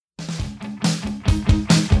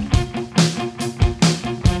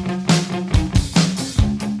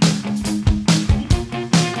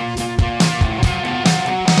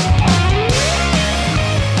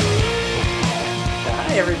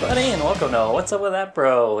no. What's up with that,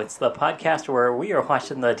 bro? It's the podcast where we are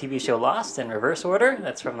watching the TV show Lost in reverse order.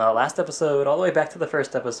 That's from the last episode all the way back to the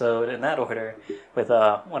first episode in that order with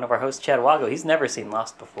one of our hosts, Chad Wago. He's never seen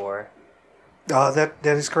Lost before. That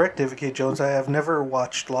is correct, David K. Jones. I have never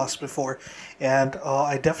watched Lost before, and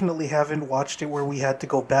I definitely haven't watched it where we had to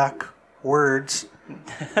go backwards.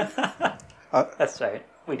 That's right.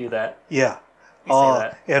 We do that. Yeah. We say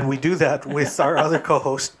that. And we do that with our other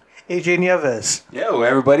co-host, AJ Nieves. Yo,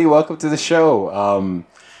 everybody, welcome to the show.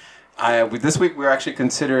 This week we're actually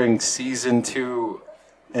considering Season 2,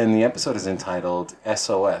 and the episode is entitled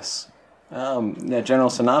S.O.S. The general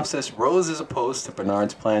synopsis: Rose is opposed to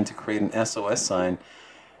Bernard's plan to create an SOS sign.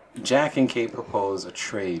 Jack and Kate propose a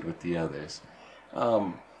trade with the others.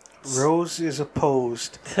 Rose is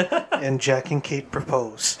opposed, and Jack and Kate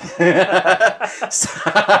propose.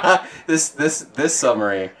 This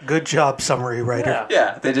summary. Good job, summary writer.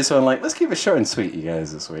 Yeah, they just went like, let's keep it short and sweet, you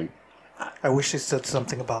guys, this week. I wish they said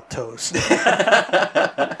something about toes.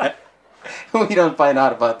 We don't find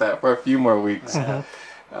out about that for a few more weeks.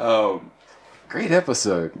 Mm-hmm. Great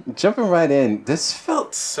episode. Jumping right in, this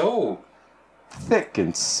felt so thick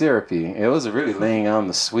and syrupy. It was really laying on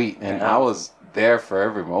the sweet, and I was there for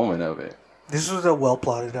every moment of it. This was a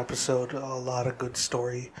well-plotted episode, a lot of good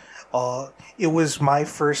story. It was my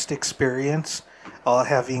first experience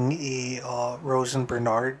having a Rose and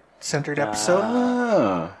Bernard-centered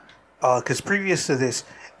episode. Because previous to this,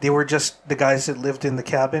 they were just the guys that lived in the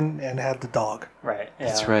cabin and had the dog. Right. Yeah.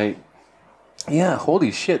 That's right. Yeah,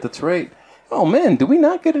 holy shit, that's right. Oh man, did we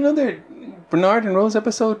not get another Bernard and Rose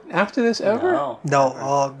episode after this ever?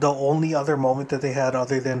 No, the only other moment that they had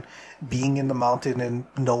other than being in the mountain and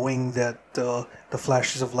knowing that the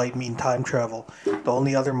flashes of light mean time travel, the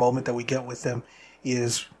only other moment that we get with them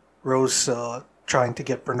is Rose trying to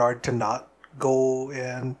get Bernard to not go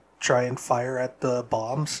and try and fire at the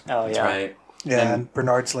bombs. Oh, yeah. That's right. And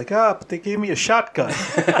Bernard's like, but they gave me a shotgun.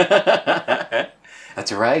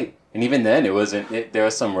 That's right. And even then, it wasn't. There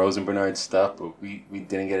was some Rose and Bernard stuff, but we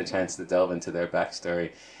didn't get a chance to delve into their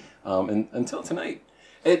backstory until tonight.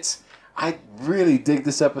 I really dig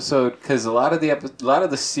this episode because a lot of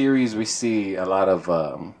the series we see a lot of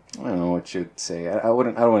I don't know what you'd say. I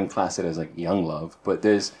wouldn't class it as like young love, but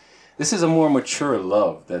this is a more mature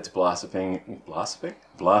love that's blossoming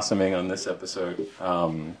on this episode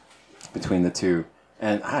between the two.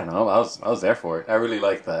 And I don't know, I was there for it. I really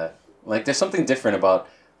like that. Like, there's something different about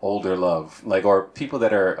older love, like, or people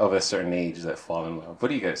that are of a certain age that fall in love. What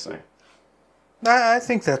do you guys think? I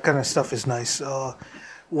think that kind of stuff is nice.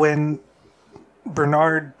 When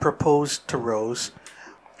Bernard proposed to Rose,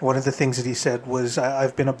 one of the things that he said was,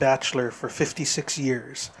 I've been a bachelor for 56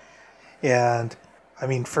 years. And, I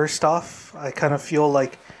mean, first off, I kind of feel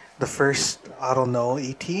like the first,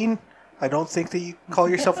 18, I don't think that you call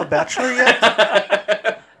yourself a bachelor yet.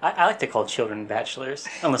 I like to call children bachelors,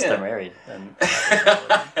 unless they're married. Then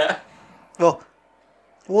Well,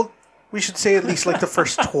 we should say at least like the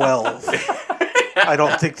first 12. I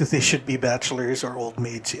don't think that they should be bachelors or old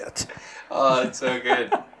maids yet. Oh, it's so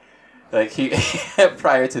good. Like, he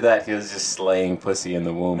prior to that, he was just slaying pussy in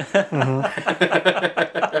the womb. Mm-hmm.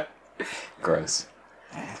 Gross.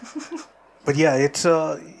 But yeah,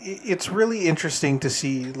 it's really interesting to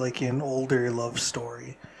see like an older love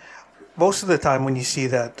story. Most of the time when you see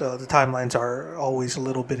that, the timelines are always a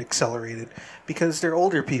little bit accelerated because they're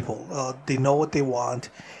older people. They know what they want,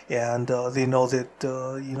 and they know that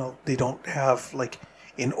they don't have like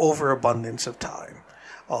an overabundance of time.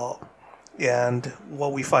 And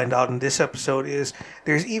what we find out in this episode is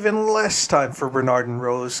there's even less time for Bernard and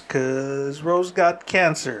Rose because Rose got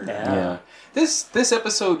cancer. Yeah. This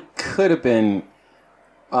episode could have been.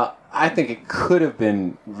 I think it could have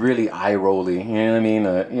been really eye-rolly. You know what I mean?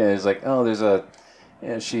 It's like, there's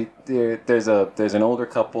an older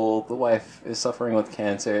couple. The wife is suffering with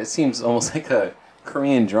cancer. It seems almost like a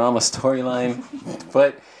Korean drama storyline,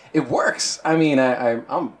 but it works. I mean,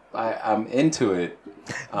 I'm into it.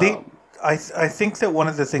 I think that one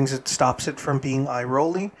of the things that stops it from being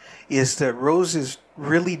eye-rolly is that Rose is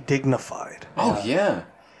really dignified. Oh yeah,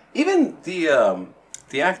 even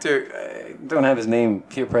the actor, I don't have his name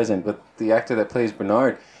here present, but the actor that plays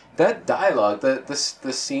Bernard, that dialogue, the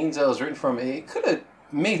scenes that was written for him, it could have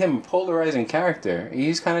made him a polarizing character.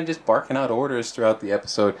 He's kind of just barking out orders throughout the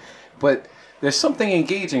episode, but there's something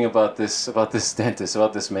engaging about this dentist,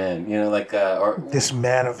 about this man, this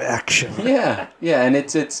man of action. Yeah, and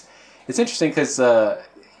it's interesting because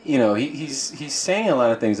he's saying a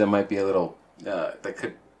lot of things that might be a little that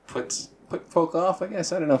could put folk off. I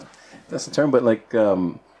guess I don't know if that's the term, but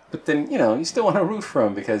but then you still want to root for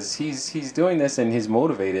him because he's doing this and he's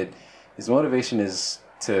motivated. His motivation is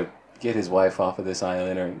to get his wife off of this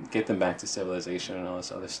island or get them back to civilization and all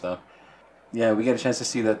this other stuff. Yeah, we get a chance to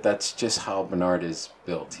see that that's just how Bernard is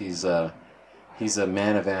built. He's a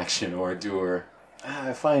man of action or a doer.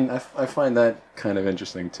 I find that kind of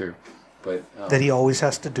interesting too. But that he always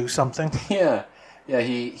has to do something. Yeah.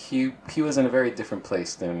 He was in a very different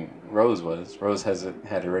place than Rose was. Rose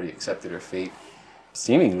had already accepted her fate,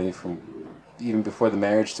 seemingly from even before the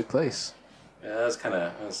marriage took place. Yeah, that was kind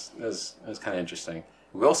of interesting.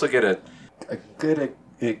 We also get a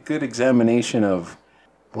good examination of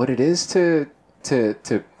what it is to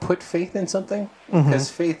put faith in something,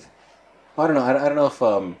 because faith. I don't know. I don't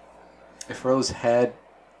know if Rose had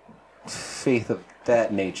faith of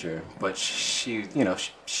that nature, but she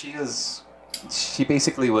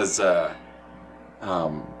basically was.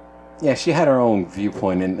 She had her own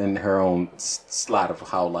viewpoint and her own slot of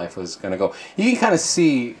how life was gonna go. You can kind of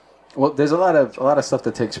see. Well, there's a lot of stuff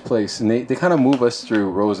that takes place, and they kind of move us through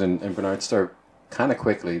Rose and Bernard's story kind of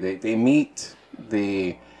quickly. They meet,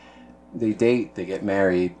 they date, they get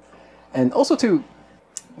married, and also too,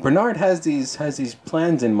 Bernard has these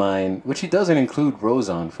plans in mind, which he doesn't include Rose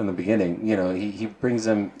on from the beginning. You know, he brings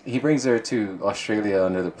her to Australia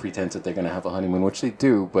under the pretense that they're going to have a honeymoon, which they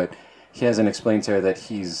do, but he hasn't explained to her that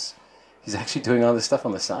he's actually doing all this stuff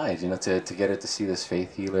on the side, you know, to get her to see this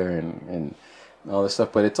faith healer and all this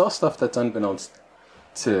stuff. But it's all stuff that's unbeknownst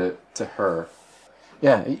to her.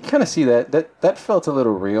 Yeah, you kind of see that felt a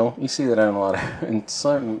little real. You see that in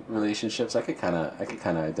certain relationships. I could kind of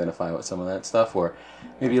identify with some of that stuff, or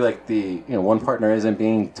maybe like one partner isn't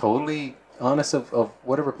being totally honest of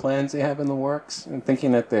whatever plans they have in the works, and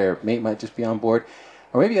thinking that their mate might just be on board,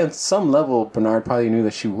 or maybe on some level Bernard probably knew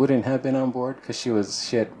that she wouldn't have been on board because she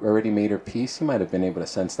had already made her peace. He might have been able to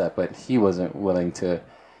sense that, but he wasn't willing to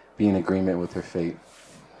be in agreement with her fate,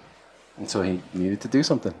 and so he needed to do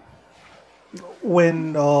something.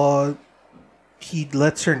 When he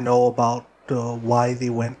lets her know about why they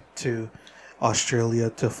went to Australia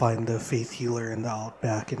to find the faith healer in the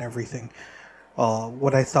outback and everything,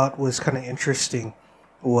 what I thought was kind of interesting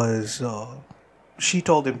was she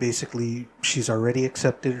told him basically she's already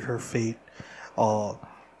accepted her fate,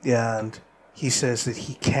 and he says that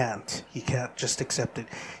he can't just accept it.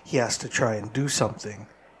 He has to try and do something,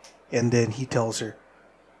 and then he tells her,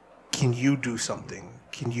 "Can you do something?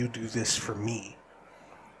 Can you do this for me?"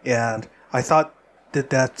 And I thought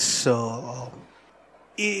that's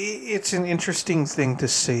it's an interesting thing to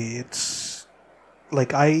say. It's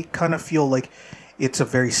like I kind of feel like it's a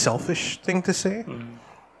very selfish thing to say,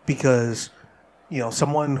 because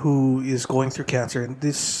someone who is going through cancer, and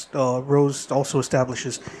this Rose also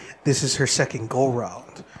establishes this is her second go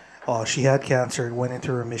round. She had cancer, it went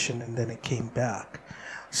into remission, and then it came back.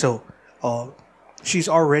 So she's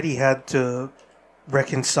already had to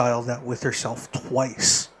reconcile that with herself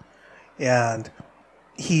twice, and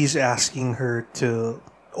he's asking her to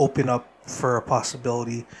open up for a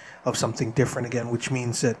possibility of something different again, which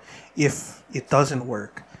means that if it doesn't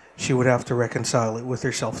work, she would have to reconcile it with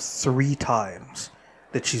herself 3 times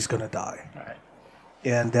that she's gonna die. Right.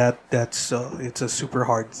 And that's it's a super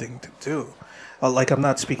hard thing to do. I'm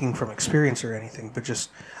not speaking from experience or anything, but just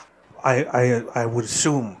I would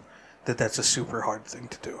assume that that's a super hard thing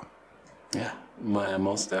to do. Yeah,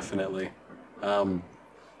 most definitely.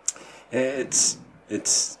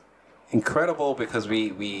 It's incredible because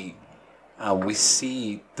we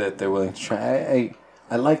see that they're willing to try.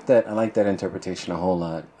 I like that. I like that interpretation a whole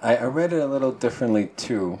lot. I read it a little differently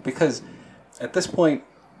too, because at this point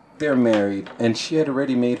they're married and she had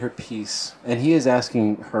already made her peace, and he is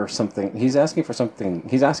asking her something. He's asking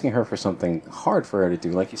her for something hard for her to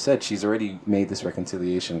do. Like you said, she's already made this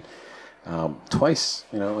reconciliation twice,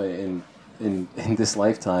 in this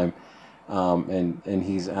lifetime, and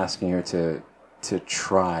he's asking her to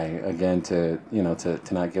try again, to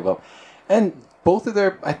not give up. And both of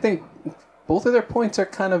their points are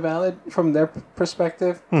kind of valid from their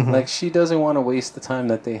perspective. Mm-hmm. Like, she doesn't want to waste the time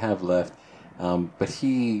that they have left, but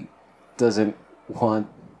he doesn't want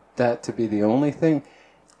that to be the only thing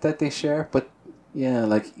that they share. But yeah,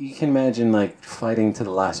 like, you can imagine like fighting to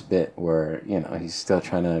the last bit, where he's still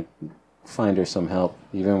trying to find her some help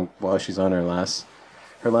even while she's on her last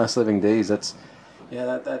living days. That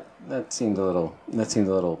seemed a little.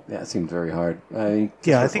 It seemed very hard. I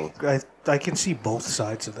think I can see both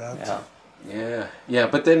sides of that. Yeah.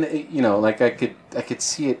 But then I could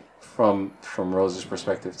see it from Rose's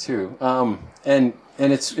perspective too. And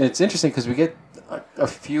it's interesting because we get a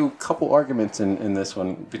couple arguments in this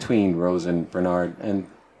one between Rose and Bernard, and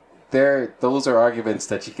those are arguments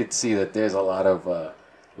that you could see that there's a lot of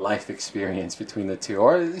life experience between the two,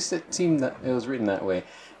 or at least it seemed that it was written that way.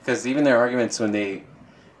 Because even their arguments when they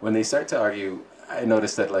when they start to argue, I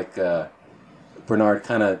noticed that like Bernard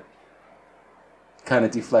kind of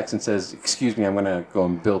deflects and says, "Excuse me, I'm gonna go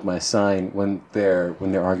and build my sign." When their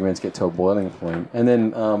arguments get to a boiling point, and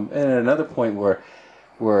then and at another point where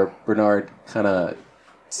Bernard kind of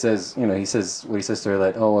says, he says what he says to her,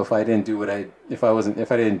 like, "Oh, if I didn't do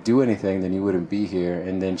anything, then you wouldn't be here."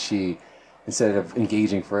 And then she, instead of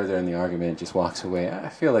engaging further in the argument, just walks away. I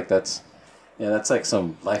feel like that's like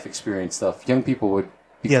some life experience stuff. Young people would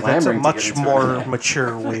be that's a clamoring to much get into more it.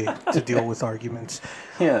 mature way to deal with arguments.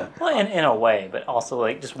 Yeah. Well, in a way, but also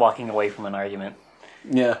like just walking away from an argument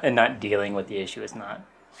Yeah. and not dealing with the issue is not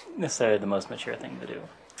necessarily the most mature thing to do.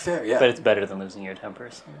 Fair, yeah. But it's better than losing your temper.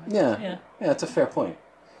 So. Yeah, it's a fair point.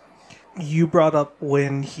 You brought up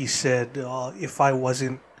when he said, if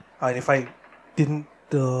I didn't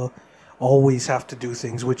always have to do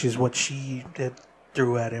things, which is what she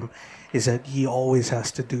threw at him, is that he always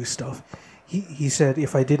has to do stuff. He said,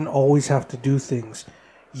 if I didn't always have to do things,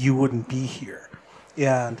 you wouldn't be here.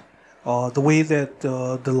 And the way that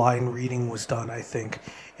the line reading was done, I think,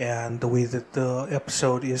 and the way that the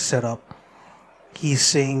episode is set up, he's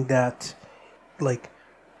saying that, like,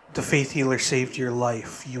 the faith healer saved your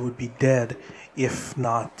life. You would be dead if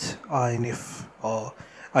not I, and if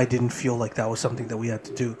I didn't feel like that was something that we had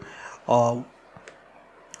to do.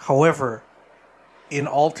 However, in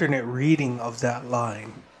alternate reading of that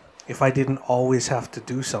line, if I didn't always have to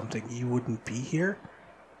do something, you wouldn't be here.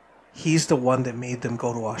 He's the one that made them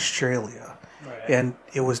go to Australia. Right. And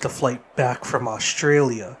it was the flight back from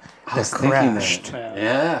Australia I that was thinking crashed. that.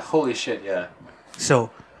 Yeah, holy shit, yeah.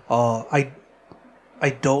 So, I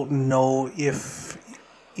don't know if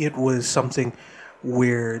it was something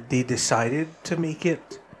where they decided to make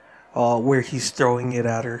it, where he's throwing it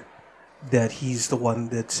at her, that he's the one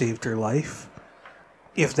that saved her life.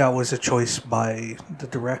 If that was a choice by the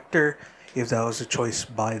director, if that was a choice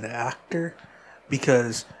by the actor,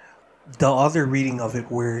 because the other reading of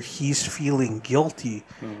it where he's feeling guilty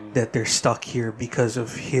that they're stuck here because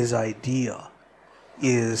of his idea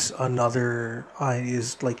is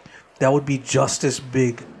like that would be just as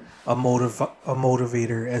big a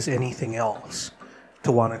motivator as anything else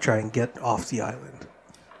to want to try and get off the island.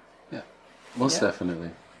 Yeah, most definitely.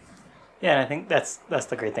 Yeah, and I think that's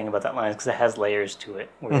the great thing about that line, because it has layers to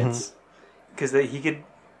it. Where it's because he could,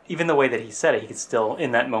 even the way that he said it, he could still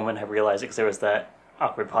in that moment have realized it, because there was that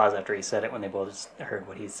awkward pause after he said it when they both just heard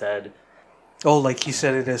what he said. Oh, like he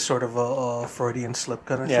said it as sort of a Freudian slip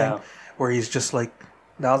kind of thing, where he's just like,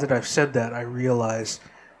 now that I've said that, I realize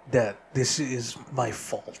that this is my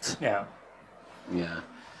fault. Yeah. Yeah.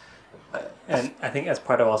 And I think that's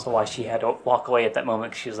part of also why she had to walk away at that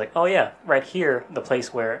moment, because she was like, oh yeah, right here, the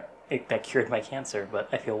place where that cured my cancer, but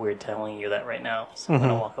I feel weird telling you that right now, so I'm going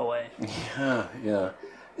to walk away. Yeah.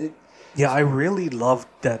 Yeah, I really loved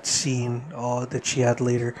that scene that she had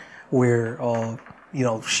later where,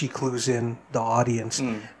 she clues in the audience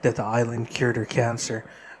that the island cured her cancer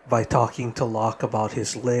by talking to Locke about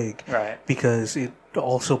his leg. Right. Because it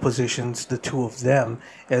also positions the two of them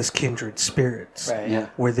as kindred spirits. Right. Yeah.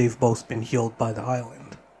 Where they've both been healed by the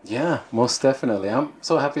island. Yeah, most definitely. I'm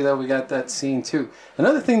so happy that we got that scene too.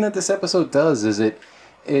 Another thing that this episode does is it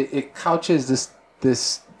couches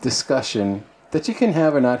this discussion that you can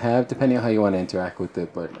have or not have depending on how you want to interact with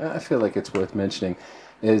it. But I feel like it's worth mentioning.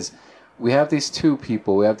 Is we have these two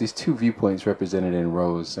people, we have these two viewpoints represented in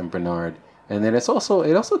Rose and Bernard, and then it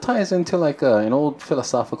also ties into like an old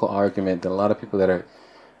philosophical argument that a lot of people that are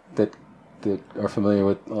familiar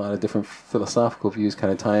with a lot of different philosophical views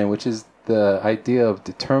kind of tie in, which is the idea of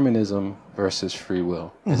determinism versus free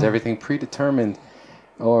will. Is everything predetermined,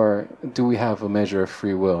 or do we have a measure of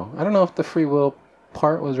free will? I don't know if the free will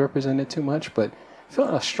part was represented too much, but I feel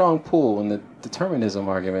a strong pull in the determinism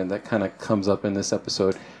argument that kind of comes up in this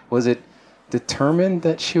episode. Was it determined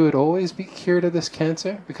that she would always be cured of this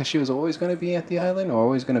cancer because she was always going to be at the island or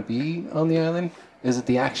always going to be on the island? Is it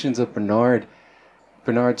the actions of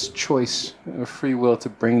Bernard's choice of free will to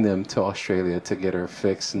bring them to Australia to get her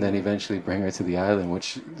fixed and then eventually bring her to the island,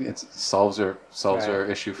 which solves her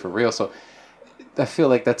issue for real? So I feel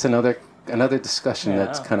like that's another discussion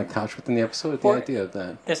that's kind of couched within the episode, the idea of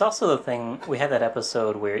that. There's also the thing, we had that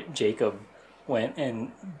episode where Jacob went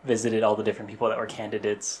and visited all the different people that were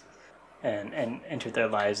candidates and entered their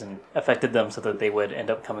lives and affected them so that they would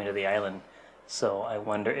end up coming to the island. So I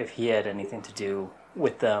wonder if he had anything to do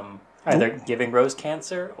with them either giving Rose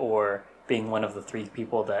cancer or being one of the three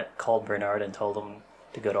people that called Bernard and told him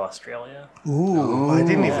to go to Australia. Ooh, I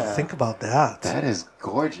didn't even think about that. That is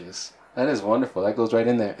gorgeous. That is wonderful. That goes right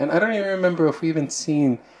in there. And I don't even remember if we even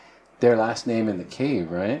seen their last name in the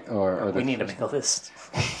cave, right? Or we need to make a list.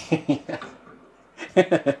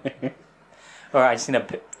 Or I just need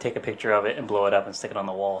to take a picture of it and blow it up and stick it on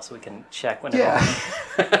the wall so we can check when Yeah.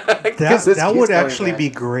 That would actually be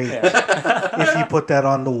great Yeah. if you put that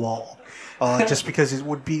on the wall. Just because it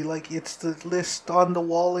would be like it's the list on the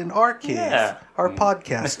wall in our cave, our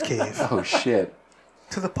podcast cave. Oh shit!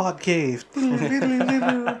 To the pod cave.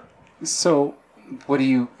 So, what do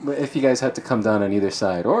you? If you guys had to come down on either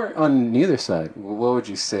side or on neither side, what would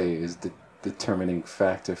you say is the determining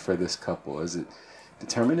factor for this couple? Is it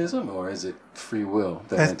determinism or is it free will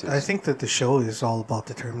that enters? I think that the show is all about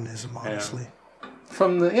determinism, honestly.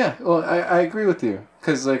 I agree with you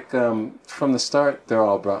because from the start they're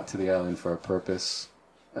all brought to the island for a purpose,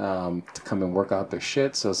 to come and work out their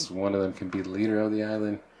shit so one of them can be the leader of the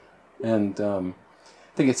island, and I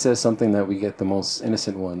think it says something that we get the most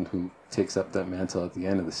innocent one who takes up that mantle at the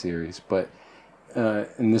end of the series, but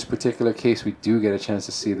in this particular case we do get a chance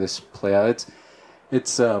to see this play out.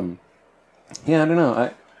 It's I don't know.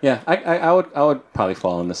 I would probably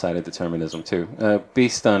fall on the side of determinism too,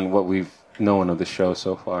 based on what we've known of the show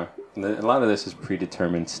so far. A lot of this is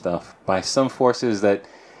predetermined stuff by some forces that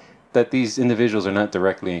these individuals are not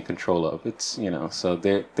directly in control of. It's so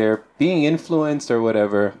they're being influenced or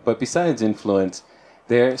whatever. But besides influence,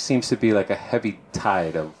 there seems to be like a heavy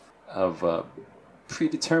tide of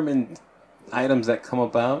predetermined items that come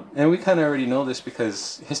about, and we kind of already know this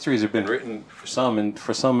because histories have been written for some, and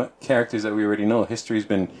for some characters that we already know, history's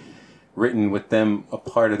been written with them a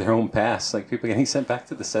part of their own past, like people getting sent back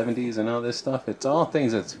to the 70s and all this stuff. It's all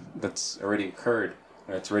things that's already occurred,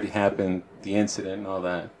 or it's already happened, the incident and all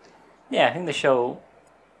that. Yeah, I think the show,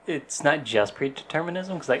 it's not just predeterminism,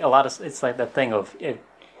 because like a lot of it's like that thing of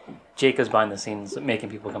Jacob's behind the scenes making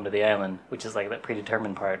people come to the island, which is like that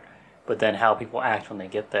predetermined part, but then how people act when they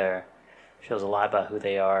get there shows a lot about who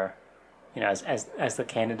they are, as the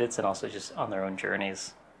candidates, and also just on their own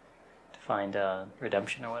journeys to find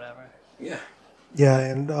redemption or whatever. Yeah. Yeah,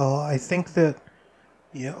 and I think that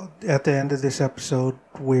at the end of this episode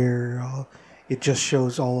where it just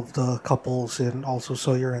shows all of the couples and also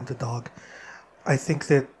Sawyer and the dog, I think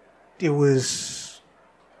that this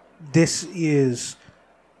is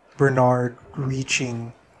Bernard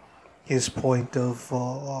reaching his point of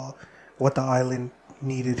what the island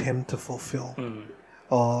needed him to fulfill.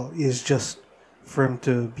 Is just for him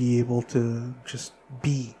to be able to just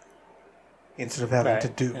be instead of having to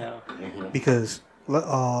do. Yeah. Mm-hmm. Because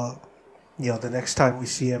the next time we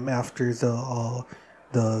see him after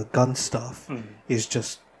the gun stuff is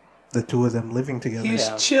just the two of them living together. He's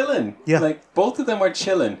chilling. Yeah. Like both of them are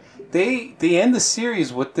chilling. They end the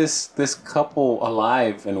series with this couple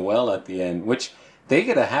alive and well at the end, which they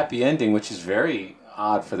get a happy ending, which is very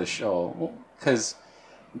odd for the show because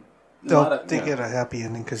they get a happy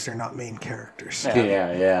ending because they're not main characters.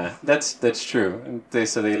 Yeah. That's true. They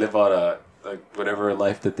live out whatever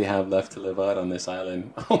life that they have left to live out on this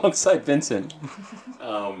island alongside Vincent,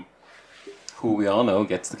 who we all know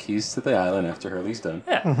gets the keys to the island after Hurley's done.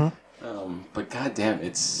 Yeah. Mm-hmm. But goddamn,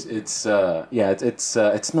 it's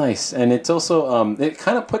nice, and it's also it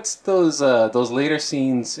kind of puts those later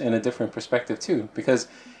scenes in a different perspective too, because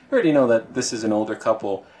you already know that this is an older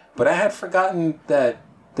couple, but I had forgotten that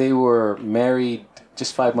they were married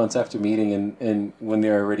just 5 months after meeting, and when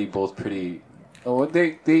they're already both pretty. Oh,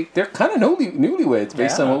 they're kind of newlyweds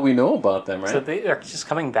based on what we know about them, right? So they're just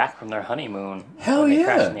coming back from their honeymoon. Hell when they yeah!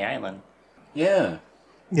 crashed on the island. Yeah.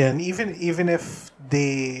 Yeah, and even if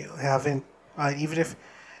they haven't, even if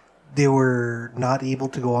they were not able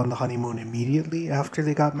to go on the honeymoon immediately after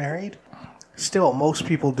they got married, still most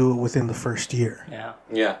people do it within the first year.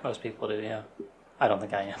 Yeah. Most people do. Yeah. I don't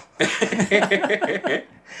think I am.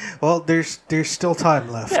 Well, there's still time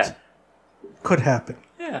left. Yeah. Could happen.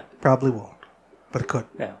 Yeah. Probably won't, but it could.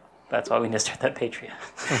 Yeah. That's why we need to start that Patreon.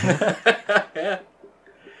 Yeah.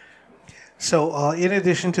 So, in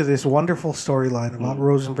addition to this wonderful storyline about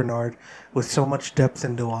Rose and Bernard with so much depth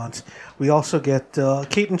and nuance, we also get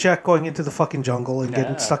Kate and Jack going into the fucking jungle and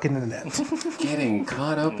getting stuck in the net. Getting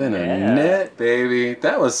caught up in a net, baby.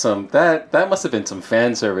 That was that must have been some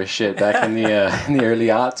fan service shit back in the early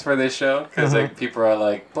aughts for this show, because people are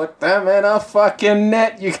like, put them in a fucking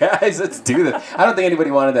net, you guys. Let's do this. I don't think anybody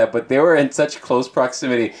wanted that, but they were in such close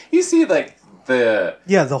proximity. You see, like.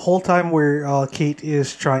 The whole time where Kate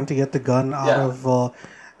is trying to get the gun out of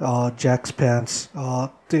Jack's pants,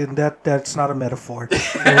 that's not a metaphor. It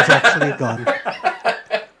was actually a gun.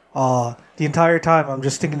 The entire time I'm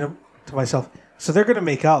just thinking to myself, so they're going to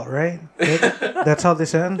make out, right? That's how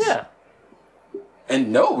this ends? Yeah.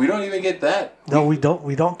 And no, we don't even get that. No, we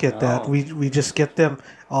don't get that. We just get them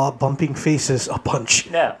bumping faces a bunch.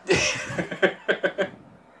 Yeah.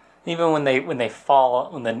 Even when they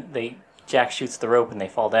fall, when they Jack shoots the rope and they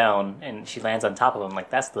fall down, and she lands on top of him. Like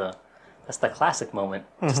that's the classic moment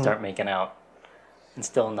to start making out, and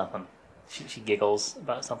still nothing. She giggles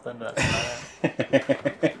about something, but that's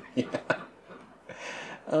about it. Yeah.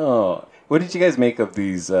 Oh, what did you guys make of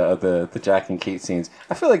these the Jack and Kate scenes?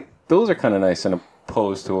 I feel like those are kind of nice and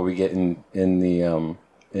opposed to what we get in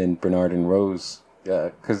Bernard and Rose,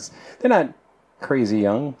 because they're not crazy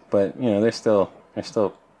young, but they're still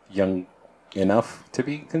young enough to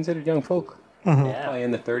be considered young folk. Yeah. Probably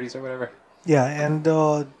in the 30s or whatever. Yeah, and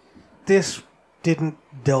this didn't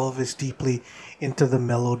delve as deeply into the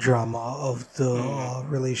melodrama of the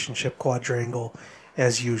relationship quadrangle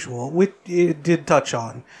as usual, which it did touch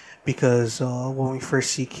on, because when we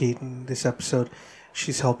first see Kate in this episode,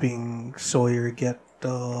 she's helping Sawyer get,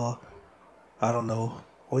 I don't know,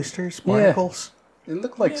 oysters? Barnacles? It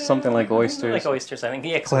looked like something like oysters. Like oysters, I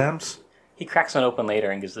think. Clams? He cracks one open later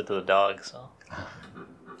and gives it to the dog, so...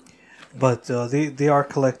 But they are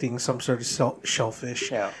collecting some sort of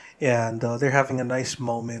shellfish, and they're having a nice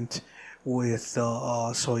moment with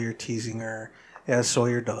Sawyer teasing her, as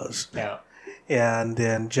Sawyer does. Yeah. And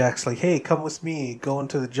then Jack's like, "Hey, come with me, go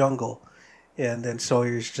into the jungle." And then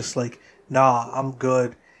Sawyer's just like, "Nah, I'm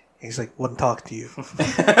good." And he's like, "Wouldn't talk to you."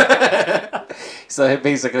 So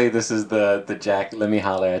basically, this is the Jack, let me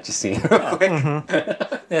holler at you scene real quick.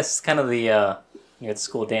 This is kind of the the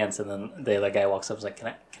school dance, and then the other guy walks up and is like,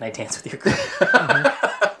 "Can I dance with your group?"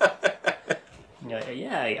 And you're like,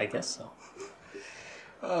 "Yeah, I guess so."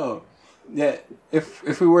 Oh, yeah.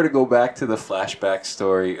 If we were to go back to the flashback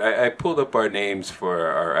story, I pulled up our names for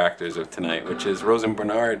our actors of tonight, which is Rose and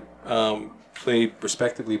Bernard, played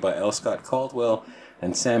respectively by L. Scott Caldwell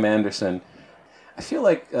and Sam Anderson. I feel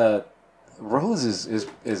like Rose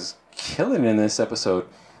is killing in this episode.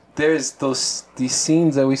 There's these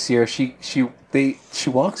scenes that we see her. She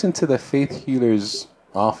walks into the faith healer's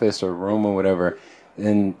office or room or whatever,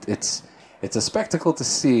 and it's a spectacle to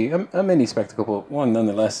see. A mini spectacle, but one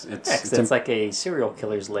nonetheless. It's like a serial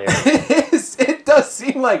killer's lair. It does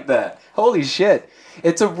seem like that. Holy shit!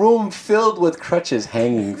 It's a room filled with crutches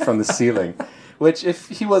hanging from the ceiling. Which, if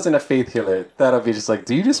he wasn't a faith healer, that'll be just like,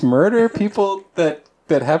 do you just murder people that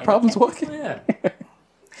have problems walking? Yeah.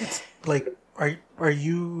 It's like, are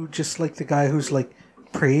you just like the guy who's like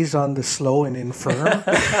preys on the slow and infirm?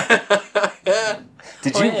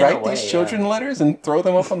 Did you write these children letters and throw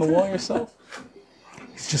them up on the wall yourself?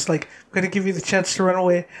 He's just like, I'm going to give you the chance to run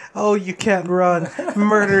away. Oh, you can't run.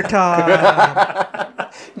 Murder time.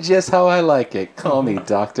 Just how I like it. Call me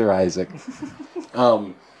Dr. Isaac.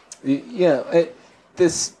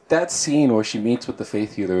 That scene where she meets with the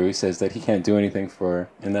faith healer, who says that he can't do anything for her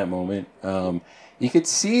in that moment. You could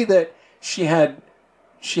see that she had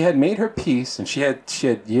made her peace, and she had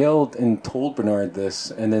yelled and told Bernard this,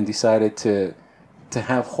 and then decided to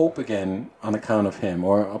have hope again on account of him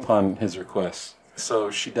or upon his request.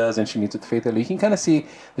 So she does, and she meets with the faith healer. You can kind of see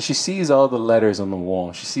that she sees all the letters on the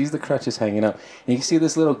wall. She sees the crutches hanging up, and you can see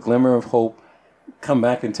this little glimmer of hope come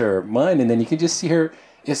back into her mind, and then you can just see her.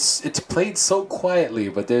 It's played so quietly,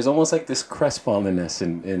 but there's almost like this crestfallenness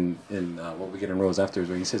in what we get in Rose afterwards,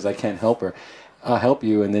 where he says, "I can't help her, I'll help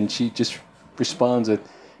you," and then she just responds with,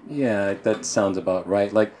 "Yeah, that sounds about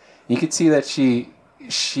right." Like you could see that she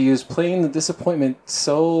is playing the disappointment,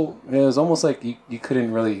 so it was almost like you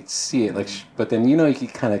couldn't really see it. Like, but then you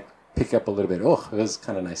could kind of pick up a little bit. Oh, it was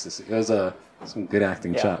kind of nice to see. It was some good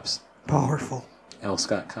acting chops. Powerful. L.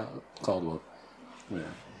 Scott Caldwell. Yeah.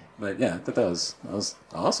 But yeah, I thought that was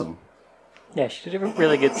awesome. Yeah, she did a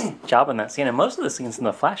really good job in that scene. And most of the scenes in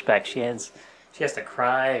the flashback, she has to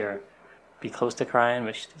cry or be close to crying,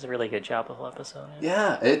 but she does a really good job the whole episode.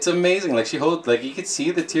 Yeah, it's amazing. Like you could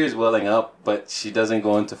see the tears welling up, but she doesn't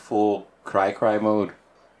go into full cry mode.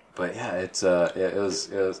 But yeah, it was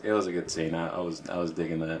a good scene. I was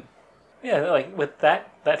digging that. Yeah, like with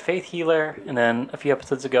that faith healer, and then a few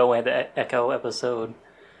episodes ago we had the Echo episode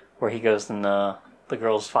where he goes and the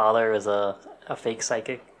girl's father is a fake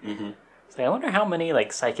psychic. Mm-hmm. So I wonder how many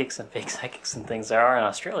like psychics and fake psychics and things there are in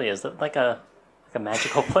Australia. Is that like a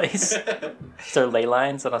magical place? Is there ley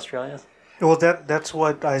lines in Australia? Well, that's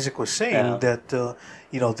what Isaac was saying, that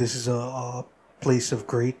this is a place of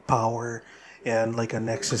great power and like a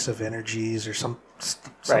nexus of energies or some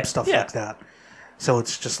stuff like that. So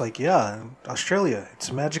it's just like, Australia, it's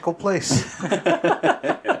a magical place.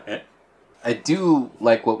 I do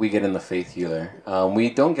like what we get in the Faith Healer. We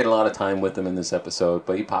don't get a lot of time with him in this episode,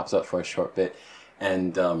 but he pops up for a short bit.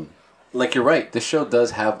 And like you're right, this show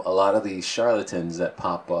does have a lot of these charlatans that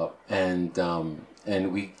pop up, and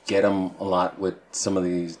we get them a lot with some of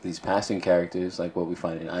these passing characters, like what we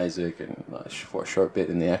find in Isaac, and for a short bit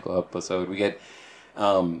in the Echo episode, we get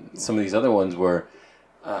Some of these other ones were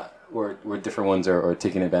different ones are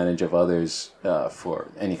taking advantage of others for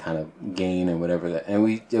any kind of gain and whatever that. And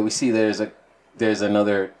we see there's a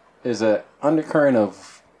undercurrent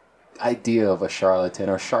of idea of a charlatan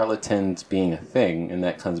or charlatans being a thing, and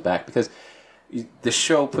that comes back because the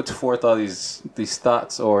show puts forth all these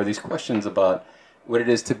thoughts or these questions about what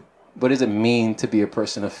does it mean to be a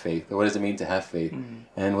person of faith, or what does it mean to have faith,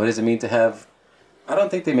 and what does it mean to have. I don't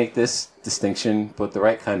think they make this distinction, but the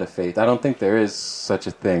right kind of faith. I don't think there is such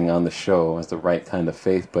a thing on the show as the right kind of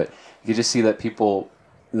faith, but you just see that people,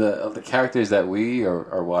 the characters that we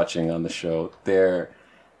are watching on the show, they're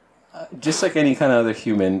just like any kind of other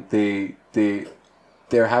human. They're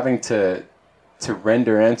having to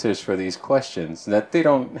render answers for these questions that they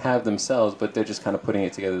don't have themselves, but they're just kind of putting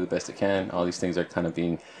it together the best they can. All these things are kind of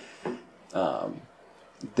being.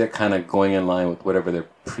 They're kind of going in line with whatever their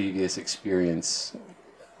previous experience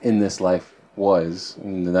in this life was,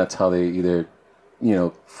 and that's how they either,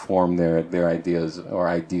 form their ideas or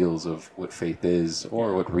ideals of what faith is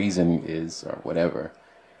or what reason is or whatever.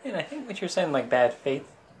 And I think what you're saying, like bad faith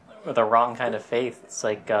or the wrong kind of faith, it's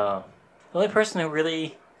like the only person who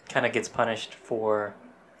really kind of gets punished for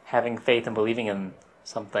having faith and believing in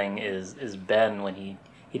something is Ben when he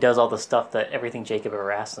does all the stuff that everything Jacob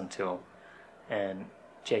ever asked him to, and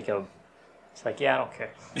Jacob, it's like, yeah, I don't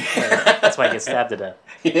care. That's why he gets stabbed to death.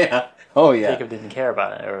 Yeah. Oh, yeah. Jacob didn't care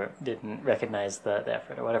about it or didn't recognize the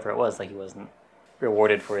effort or whatever it was. Like, he wasn't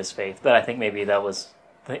rewarded for his faith. But I think maybe that was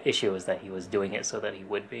the issue, is that he was doing it so that he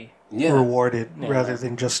would be rewarded rather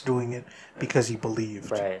than just doing it because he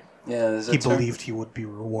believed. Right. Yeah, he believed he would be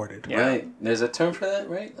rewarded. Yeah. Right. There's a term for that,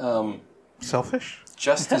 right? Selfish?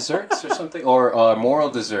 Just desserts or something? Or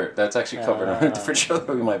moral dessert. That's actually covered on a different show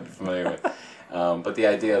that we might be familiar with. But the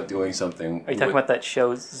idea of doing something... Are you talking about that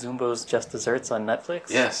show, Zumbo's Just Desserts on Netflix?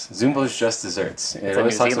 Yes, Zumbo's Just Desserts. It's a New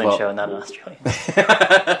Zealand show, not an Australian.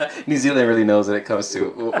 New Zealand really knows when it comes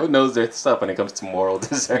to... knows their stuff when it comes to moral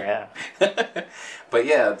dessert. Yeah. But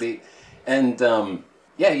yeah,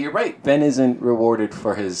 you're right. Ben isn't rewarded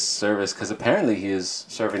for his service because apparently he is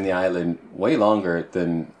serving the island way longer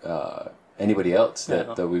than anybody else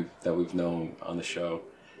that we've known on the show.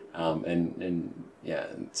 And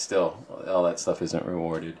still all that stuff isn't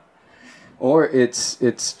rewarded. Or it's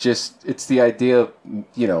the idea of,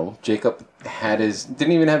 Jacob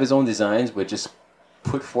didn't even have his own designs, but just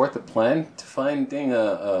put forth a plan to finding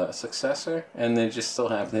a successor, and then it just so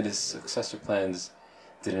happened that his successor plans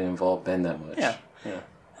didn't involve Ben that much. Yeah.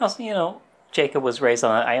 Also, Jacob was raised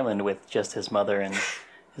on an island with just his mother and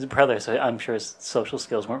his brother, so I'm sure his social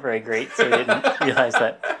skills weren't very great, so he didn't realize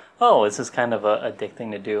that, this is kind of a dick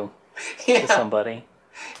thing to do to somebody.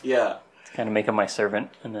 Yeah. To kind of make him my servant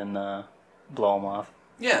and then blow him off.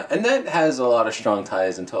 Yeah, and that has a lot of strong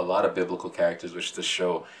ties into a lot of biblical characters, which the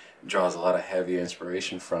show draws a lot of heavy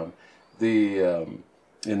inspiration from. In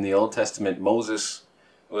the Old Testament, Moses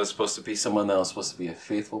was supposed to be someone that was supposed to be a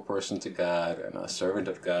faithful person to God and a servant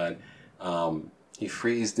of God. He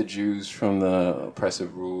frees the Jews from the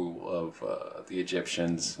oppressive rule of the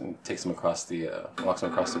Egyptians and takes them walks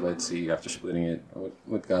them across the Red Sea after splitting it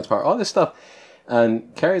with God's power. All this stuff,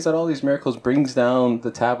 and carries out all these miracles, brings down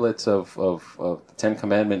the tablets of the Ten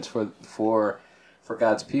Commandments for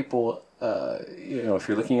God's people. If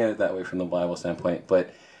you're looking at it that way from the Bible standpoint,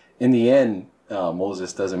 but in the end,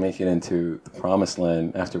 Moses doesn't make it into the Promised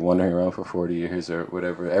Land after wandering around for 40 years or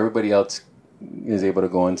whatever. Everybody else is able to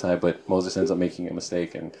go inside, but Moses ends up making a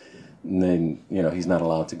mistake, and then he's not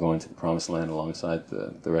allowed to go into the Promised Land alongside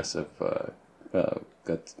the rest of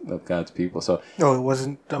God's people. So it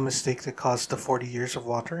wasn't a mistake that caused the 40 years of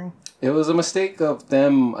wandering? It was a mistake of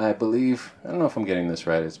them, I believe. I don't know if I'm getting this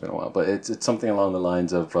right. It's been a while, but it's something along the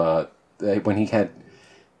lines of when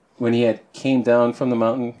he had came down from the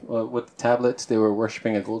mountain with the tablets, they were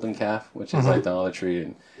worshiping a golden calf, which is idolatry,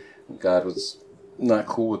 and God was not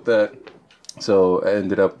cool with that. So I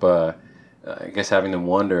ended up, having them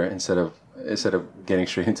wander instead of getting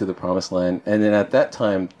straight into the Promised Land. And then at that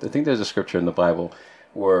time, I think there's a scripture in the Bible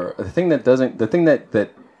where the thing that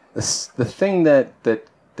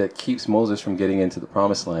keeps Moses from getting into the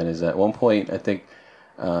Promised Land is at one point, I think,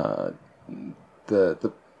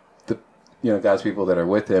 God's people that are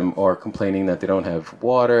with him are complaining that they don't have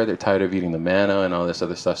water. They're tired of eating the manna and all this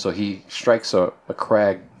other stuff. So he strikes a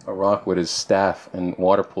rock with his staff, and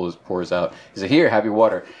water pours out. He said, "Here, have your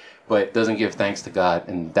water," but doesn't give thanks to God,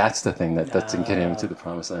 and that's the thing that doesn't get him into the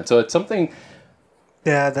Promised Land. So it's something.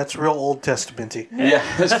 Yeah, that's real Old Testament-y. Yeah,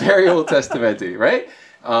 it's very Old Testament-y, right?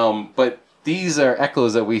 But these are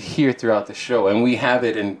echoes that we hear throughout the show, and we have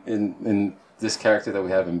it in this character that we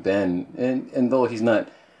have in Ben, and though he's not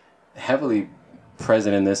heavily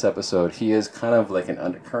present in this episode. He is kind of like an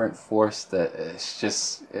undercurrent force that is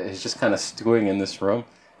just kind of stewing in this room,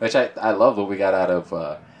 which I love what we got out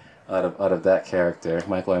of that character,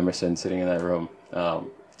 Michael Emerson, sitting in that room,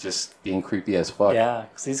 just being creepy as fuck. Yeah,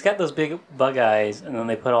 because he's got those big bug eyes, and then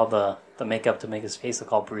they put all the makeup to make his face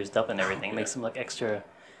look all bruised up and everything. It makes him look extra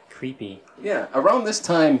creepy. Yeah, around this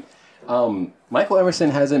time, Michael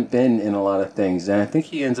Emerson hasn't been in a lot of things, and I think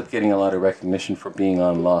he ends up getting a lot of recognition for being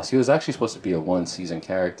on Lost. He was actually supposed to be a one-season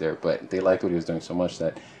character, but they liked what he was doing so much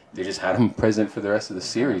that they just had him present for the rest of the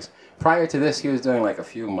series. Prior to this, he was doing like a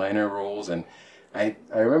few minor roles, and I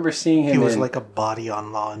remember seeing him. He was like a body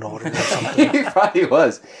on Law and Order or something. He probably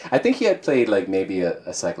was. I think he had played like maybe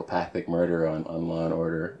a psychopathic murderer on Law and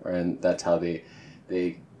Order, and that's how they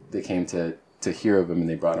came to hear of him, and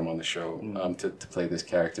they brought him on the show to play this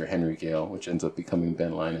character, Henry Gale, which ends up becoming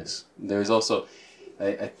Ben Linus. There's also,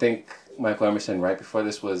 I think Michael Emerson right before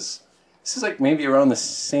this is like maybe around the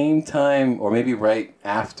same time, or maybe right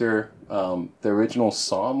after the original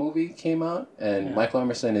Saw movie came out, and Michael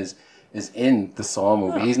Emerson is in the Saw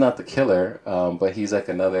movie. He's not the killer, but he's like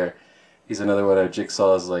another one of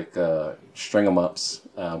Jigsaw's like string 'em ups.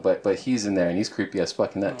 But he's in there, and he's creepy as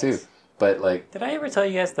fuck in that too. But like, did I ever tell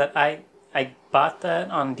you guys that I bought that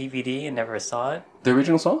on DVD and never saw it? The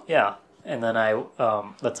original Saw? Yeah, and then I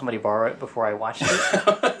let somebody borrow it before I watched it.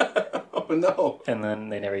 Oh no! And then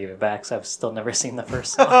they never gave it back, so I've still never seen the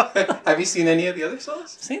first Saw. Have you seen any of the other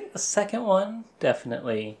Saws? I've seen the second one,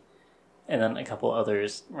 definitely. And then a couple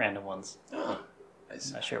others, random ones. Oh, I'm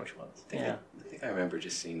not sure which ones. I think I remember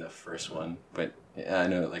just seeing the first one, but I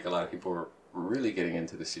know like a lot of people were really getting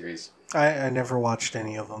into the series. I never watched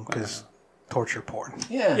any of them because torture porn.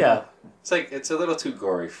 Yeah. It's like it's a little too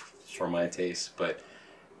gory for my taste, but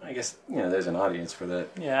I guess there's an audience for that.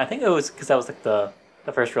 Yeah, I think it was because that was like the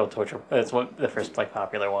first real torture. It's the first like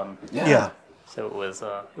popular one. Yeah. So it was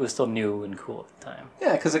still new and cool at the time.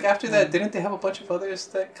 Yeah, because like after that, didn't they have a bunch of others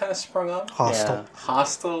that kind of sprung up? Hostel. Yeah.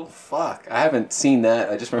 Hostel? Fuck. I haven't seen that.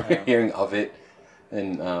 I just remember hearing of it.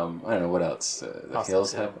 And I don't know what else. The Hostel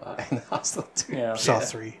Hills 2. have Hostel 2. Yeah. Saw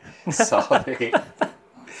 3. Saw 3.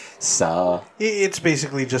 Saw. It's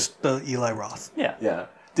basically just Eli Roth. Yeah. Yeah.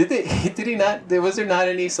 Did he not? Was there not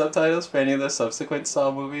any subtitles for any of the subsequent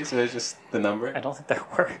Saw movies? Or it was just the number? I don't think there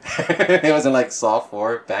were. It wasn't like Saw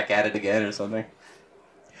 4, Back at It Again or something?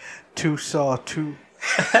 2 Saw 2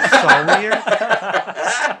 Sawyer?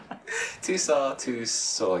 2 Saw, 2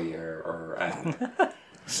 Sawyer, or...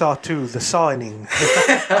 Saw 2, The Sawing.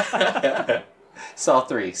 Saw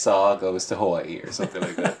 3, Saw Goes to Hawaii or something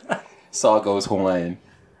like that. Saw Goes Hawaiian.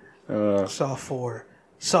 Saw 4,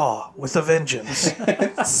 Saw with a Vengeance.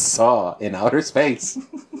 Saw in outer space.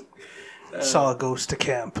 Saw goes to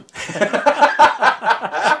camp.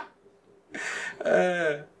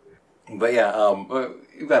 But yeah,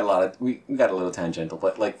 we got a lot of we got a little tangential,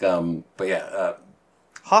 but like but yeah,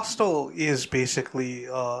 Hostel is basically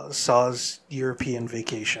Saw's European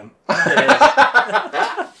Vacation.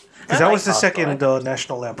 Because that was the second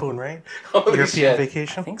National Lampoon, right? Holy European shit. I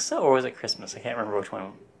Vacation. think so, or was it Christmas? I can't remember which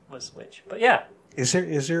one was which. But yeah, Is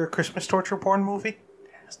there a Christmas torture porn movie? it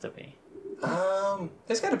has to be.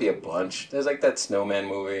 there's got to be a bunch. There's like that Snowman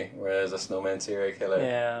movie where there's a snowman serial killer.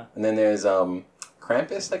 Yeah. And then there's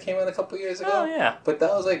Krampus that came out a couple years ago. Oh yeah. But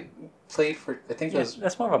that was like played for I think it Yeah, was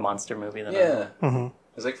that's more of a monster movie than yeah. Mm-hmm. It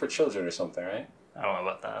was like for children or something, right? I don't know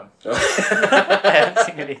about that. I haven't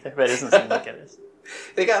seen it either, but it doesn't seem like it is.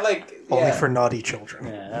 They got like Only for naughty children.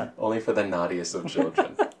 Yeah. only for the naughtiest of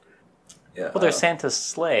children. Yeah. Well, there's Santa's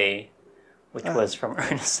Sleigh, which was from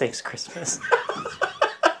Ernest Saves Christmas.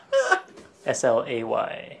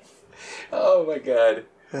 SLAY. Oh my god.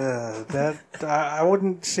 I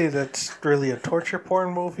wouldn't say that's really a torture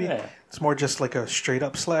porn movie. Yeah. It's more just like a straight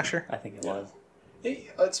up slasher. I think it was. Hey,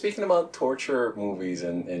 speaking about torture movies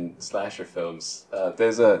and slasher films,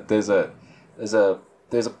 there's a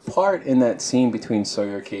part in that scene between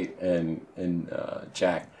Sawyer, Kate, and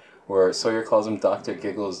Jack where Sawyer calls him Dr.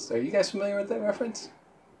 Giggles. Are you guys familiar with that reference?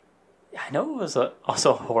 Yeah, I know it was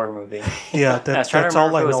also a horror movie. Yeah, I was trying that's to remember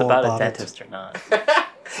all I if it was know about about a it. dentist or not.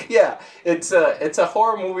 Yeah, it's a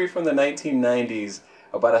horror movie from the 1990s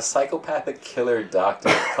about a psychopathic killer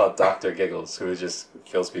doctor called Dr. Giggles who just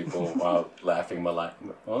kills people while laughing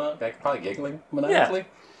probably giggling maniacally. Yeah.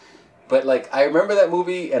 But like I remember that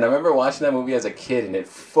movie, and I remember watching that movie as a kid, and it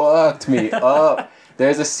fucked me up.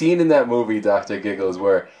 There's a scene in that movie, Dr. Giggles,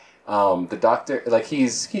 where the doctor, like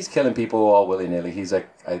he's killing people all willy nilly. He's like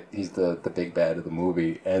he's the big bad of the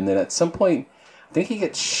movie, and then at some point, I think he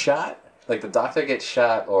gets shot. Like the doctor gets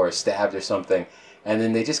shot or stabbed or something, and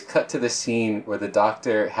then they just cut to the scene where the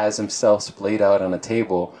doctor has himself splayed out on a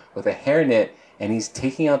table with a hairnet, and he's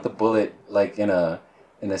taking out the bullet like in a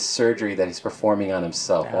surgery that he's performing on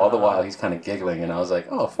himself. All the while he's kind of giggling, and I was like,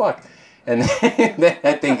 oh fuck. And then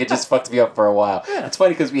I think it just fucked me up for a while. Yeah. It's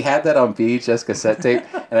funny because we had that on VHS cassette tape,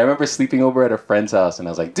 and I remember sleeping over at a friend's house, and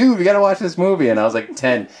I was like, dude, we gotta watch this movie. And I was like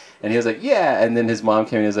 10, and he was like, yeah. And then his mom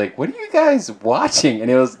came and he was like, what are you guys watching?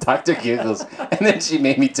 And it was Dr. Giggles. And then she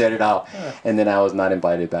made me turn it off. And then I was not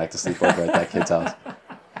invited back to sleep over at that kid's house.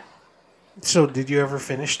 So, did you ever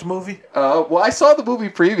finish the movie? Well, I saw the movie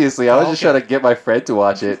previously. I was just trying to get my friend to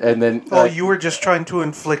watch it, and then... you were just trying to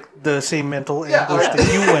inflict the same mental anguish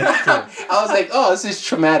that you went through. I was like, oh, this is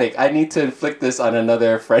traumatic. I need to inflict this on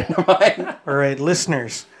another friend of mine. All right,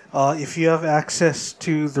 listeners, if you have access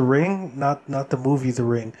to The Ring, not the movie The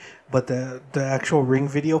Ring, but the actual Ring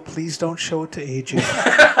video, please don't show it to AJ.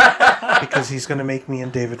 Because he's going to make me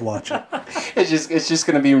and David watch it. It's just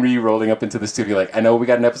going to be re-rolling up into the studio like, I know we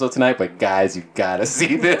got an episode tonight, but guys, you got to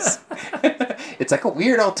see this. It's like a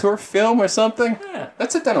Weird Al tour film or something. Yeah.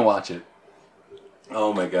 Let's sit down and watch it.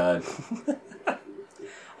 Oh, my God.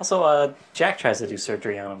 Also, Jack tries to do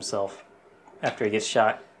surgery on himself after he gets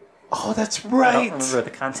shot. Oh, that's right. I don't remember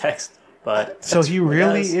the context, but... So he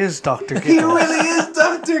really is Dr. Giggles. He really is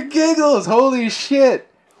Dr. Giggles. Holy shit.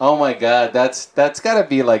 Oh my God, that's got to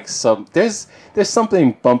be like there's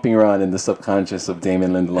something bumping around in the subconscious of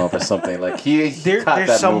Damon Lindelof or something. Like there's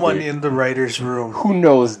that someone movie. In the writer's room who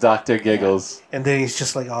knows Dr. Giggles. And then he's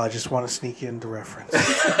just like, oh, I just want to sneak in the reference.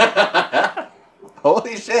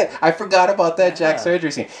 Holy shit, I forgot about that Jack surgery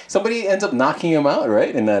scene. Somebody ends up knocking him out,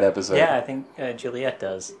 right, in that episode. Yeah, I think Juliet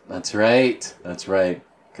does. That's right,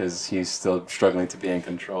 because he's still struggling to be in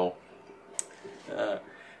control.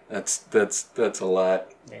 That's a lot.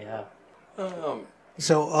 Yeah.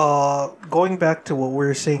 So, going back to what we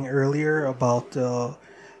were saying earlier about,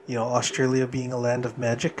 Australia being a land of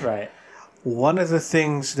magic. Right. One of the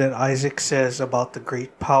things that Isaac says about the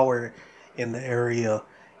great power in the area,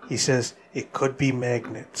 he says it could be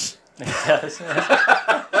magnets. It does.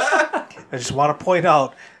 I just want to point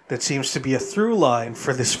out that seems to be a through line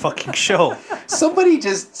for this fucking show.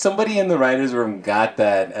 Somebody in the writer's room got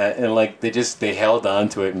that, and like they held on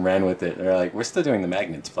to it and ran with it. They're like, we're still doing the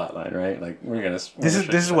magnets plotline, right? Like this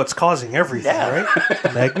is what's causing everything, right?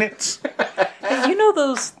 Magnets. Hey, you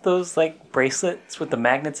know those like bracelets with the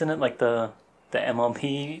magnets in it, like the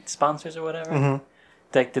MLP sponsors or whatever. Mm-hmm.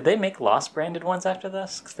 Like, did they make Lost branded ones after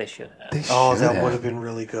this? Because they should have. That would have been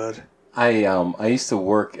really good. I used to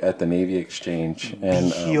work at the Navy Exchange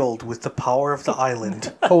and be healed with the power of the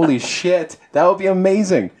island. Holy shit, that would be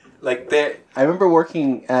amazing! Like I remember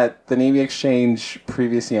working at the Navy Exchange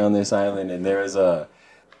previously on this island, and there was I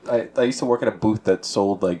used to work at a booth that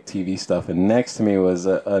sold like TV stuff, and next to me was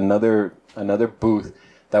another booth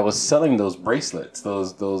that was selling those bracelets,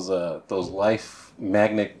 those life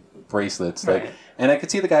magnet bracelets, right. And I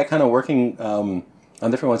could see the guy kind of working on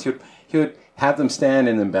different ones. He would have them stand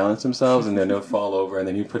and then balance themselves, and then they'll fall over, and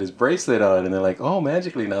then you put his bracelet on, and they're like, oh,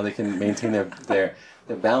 magically now they can maintain their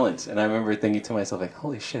balance. And I remember thinking to myself, like,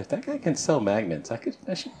 holy shit, if that guy can sell magnets, I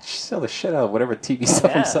should sell the shit out of whatever TV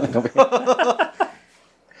stuff I'm selling over here.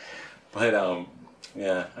 But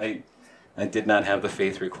yeah, I did not have the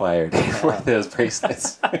faith required for those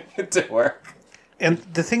bracelets to work. And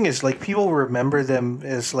the thing is, like, people remember them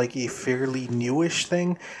as, like, a fairly newish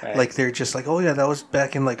thing. Right. Like, they're just like, oh, yeah, that was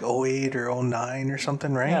back in, like, 08 or 09 or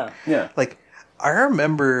something, right? Yeah. Like, I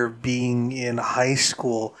remember being in high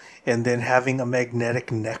school and then having a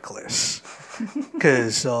magnetic necklace.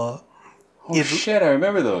 Because, shit, I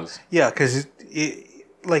remember those. Yeah, because,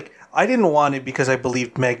 like, I didn't want it because I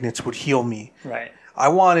believed magnets would heal me. Right. I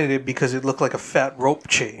wanted it because it looked like a fat rope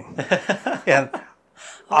chain. And...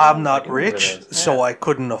 I'm not rich, so I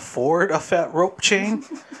couldn't afford a fat rope chain,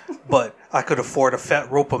 but I could afford a fat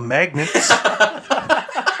rope of magnets.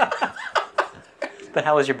 But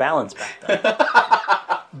how was your balance back then?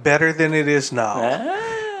 Better than it is now.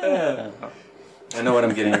 I know what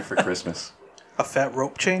I'm getting you for Christmas. A fat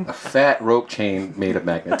rope chain? A fat rope chain made of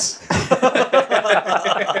magnets.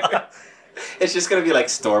 It's just going to be like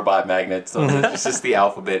store-bought magnets. So it's just the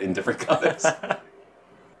alphabet in different colors.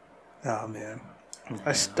 Oh, man.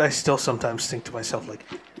 I still sometimes think to myself, like,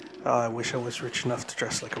 oh, I wish I was rich enough to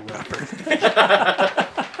dress like a rapper.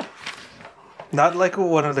 Not like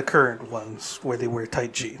one of the current ones where they wear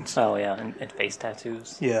tight jeans. Oh, yeah, and face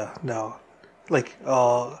tattoos. Yeah, no. Like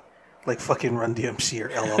fucking Run DMC or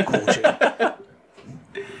LL Cool J.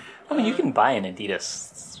 I mean, you can buy an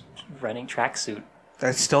Adidas running tracksuit.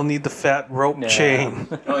 I still need the fat rope chain.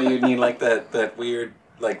 Oh, you need like that weird...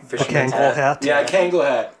 like fisherman's hat. Yeah, a Kangol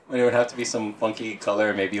hat. It would have to be some funky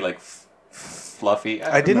color, maybe like fluffy.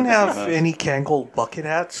 I didn't have any Kangol bucket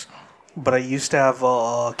hats. but I used to have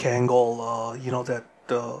a Kangol, that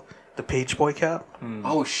the page boy cap.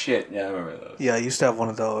 Oh shit! Yeah, I remember those. Yeah, I used to have one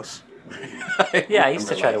of those. Yeah, I used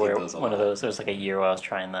to try to wear those a one of lot. those. There was like a year while I was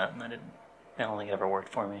trying that, and I don't think it ever worked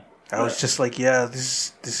for me. I was just like, yeah,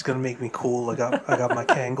 this is gonna make me cool. I got my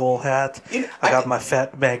Kangol hat. I got my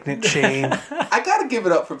fat magnet chain. I gotta give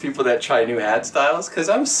it up for people that try new hat styles because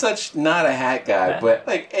I'm such not a hat guy. Yeah. But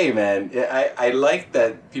like, hey man, I like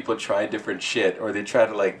that people try different shit or they try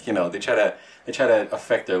to they try to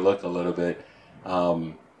affect their look a little bit.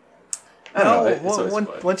 I don't know. It's always fun.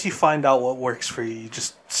 Once you find out what works for you, you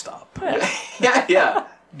just stop. Yeah.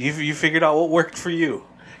 You figured out what worked for you.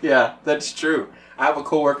 Yeah, that's true. I have a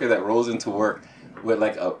coworker that rolls into work with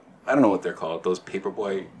like I don't know what they're called, those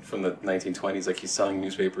paperboy from the 1920s. Like he's selling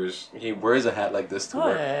newspapers. He wears a hat like this to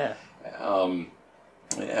work. Yeah.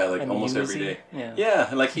 Yeah, like A almost every newsie? day. Yeah.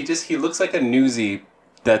 Like he looks like a newsie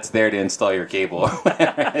that's there to install your cable.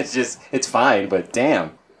 It's fine, but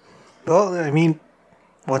damn. Well, I mean,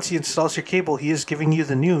 once he installs your cable, he is giving you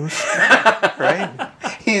the news, right?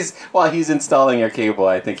 While he's installing your cable,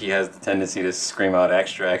 I think he has the tendency to scream out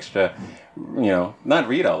extra, not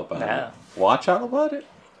read all about it. Watch all about it.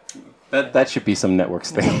 That should be some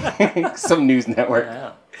network's thing. Some news network.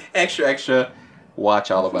 Yeah. Extra, watch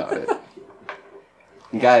all about it.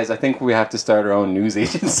 Guys, I think we have to start our own news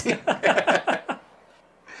agency.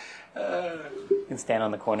 You can stand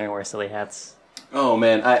on the corner and wear silly hats. Oh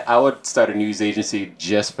man, I would start a news agency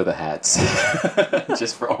just for the hats.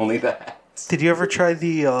 Just for only the hats. Did you ever try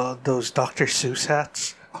those Dr. Seuss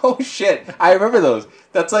hats? Oh shit, I remember those.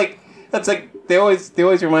 That's like they always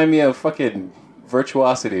remind me of fucking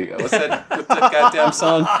Virtuosity. What's that goddamn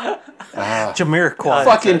song? Jamiroquai.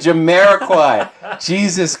 Fucking Jamiroquai.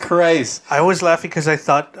 Jesus Christ. I was laughing because I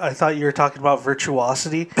thought you were talking about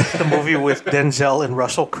Virtuosity, the movie with Denzel and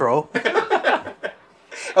Russell Crowe.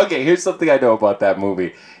 Okay, here's something I know about that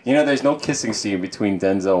movie. There's no kissing scene between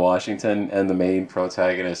Denzel Washington and the main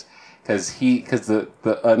protagonist, because the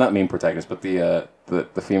not main protagonist, but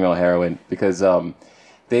the female heroine, because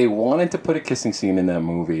they wanted to put a kissing scene in that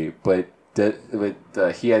movie, but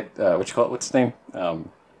he had what's his name?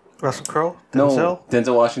 Russell Crowe? Denzel? No,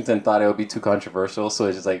 Denzel Washington thought it would be too controversial, so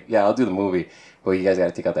it's just like, yeah, I'll do the movie, but you guys got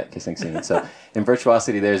to take out that kissing scene. So in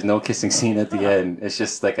Virtuosity, there's no kissing scene at the end. It's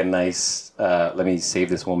just like a nice, let me save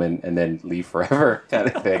this woman and then leave forever kind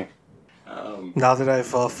of thing. Now that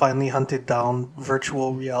I've finally hunted down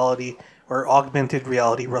virtual reality or augmented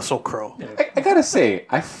reality Russell Crowe. I gotta say,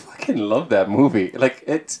 I fucking love that movie. Like,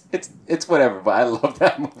 it's whatever, but I love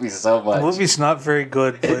that movie so much. The movie's not very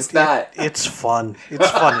good, but It's not. It's fun. It's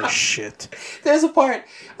fun as shit. There's a part,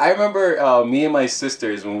 I remember me and my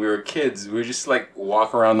sisters, when we were kids, we would just like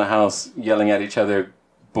walk around the house yelling at each other,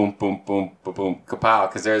 boom, boom, boom, boom, boom, kapow,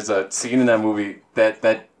 because there's a scene in that movie that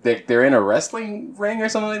they're in a wrestling ring or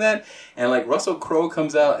something like that, and like Russell Crowe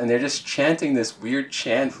comes out and they're just chanting this weird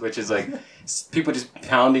chant, which is like people just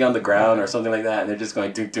pounding on the ground or something like that, and they're just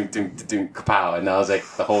going doom, doom, doom, doom, kapow, and that was like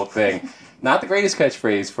the whole thing. Not the greatest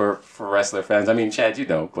catchphrase for wrestler fans. I mean, Chad, you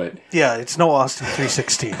don't, but Yeah, it's no Austin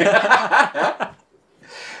 316.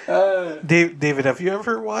 David, have you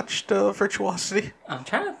ever watched Virtuosity? I'm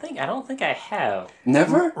trying to think. I don't think I have.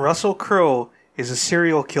 never. Russell Crowe is a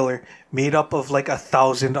serial killer made up of like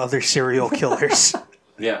 1,000 other serial killers.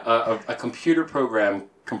 Yeah, a computer program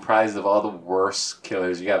comprised of all the worst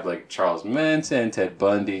killers. You have like Charles Manson, Ted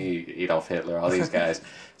Bundy, Adolf Hitler, all these guys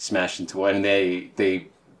smashed into one, and they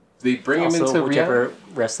bring him into whichever reality.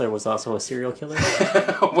 wrestler was also a serial killer.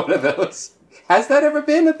 One of those. Has that ever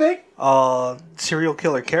been a thing? Serial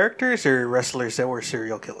killer characters or wrestlers that were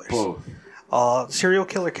serial killers? Both. Serial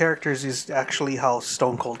killer characters is actually how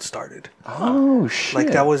Stone Cold started. Oh shit!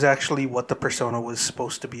 Like that was actually what the persona was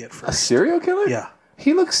supposed to be at a first. serial killer. Yeah.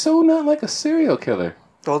 He looks so not like a serial killer.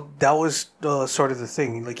 Well, that was sort of the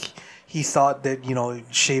thing. Like he thought that he'd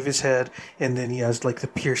shave his head and then he has like the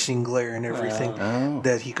piercing glare and everything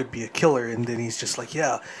that he could be a killer. And then he's just like,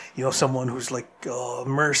 yeah, someone who's like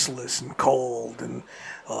merciless and cold and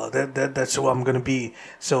that's who I'm gonna be.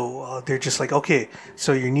 So they're just like, okay,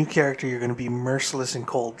 so your new character, you're gonna be merciless and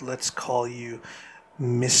cold. Let's call you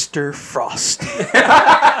Mr. Frost.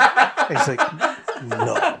 It's like,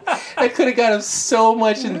 no. I could have got him so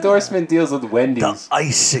much endorsement deals with Wendy's. The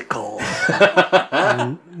icicle.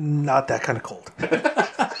 Not that kind of cold.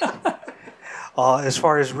 As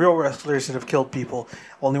far as real wrestlers that have killed people,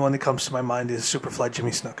 only one that comes to my mind is Superfly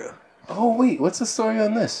Jimmy Snuka. Oh wait, what's the story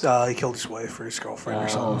on this? He killed his wife or his girlfriend or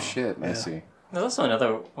something. Oh shit, I see. There's also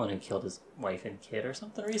another one who killed his wife and kid or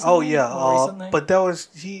something recently. Oh yeah, More recently. but that was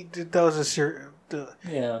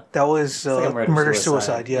That was like a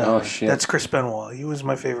murder-suicide. Yeah. Oh, shit. That's Chris Benoit. He was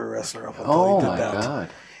my favorite wrestler up until he did that. God.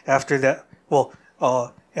 After that,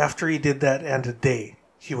 after he did that and a day,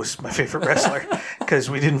 he was my favorite wrestler because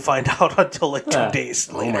we didn't find out until like 2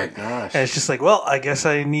 days later. Oh my gosh. And it's just like, well, I guess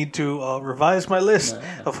I need to revise my list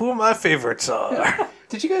of who my favorites are.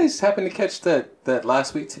 Did you guys happen to catch that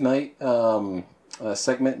last week tonight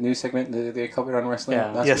new segment that they covered on wrestling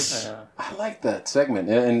last Yes. week? I like that segment,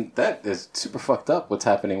 and that is super fucked up what's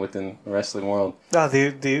happening within the wrestling world. No,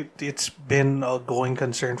 it's been a going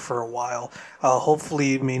concern for a while.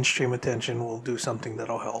 Hopefully, mainstream attention will do something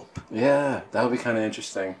that'll help. Yeah, that would be kind of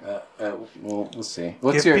interesting. We'll see.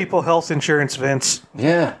 Give people health insurance, Vince.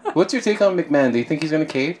 Yeah. What's your take on McMahon? Do you think he's going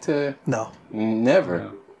to cave to... No.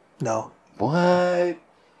 Never. No. What?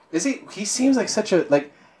 Is he... He seems like such a...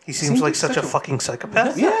 He seems like such a fucking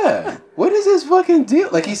psychopath. Yeah. What is his fucking deal?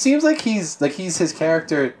 Like, he seems like he's his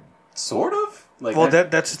character, sort of?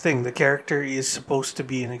 That's the thing. The character is supposed to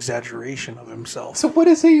be an exaggeration of himself. So what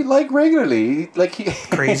is he like regularly?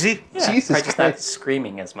 Crazy? Yeah, Jesus just Christ. not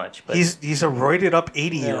screaming as much. But He's a roided up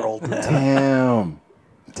 80-year-old man.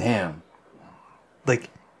 Damn. Like,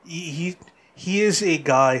 he is a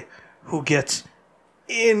guy who gets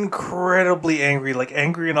incredibly angry, like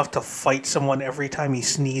angry enough to fight someone every time he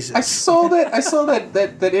sneezes. I saw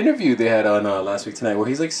that interview they had on last week tonight where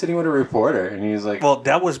he's like sitting with a reporter and he's like, Well,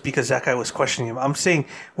 that was because that guy was questioning him. I'm saying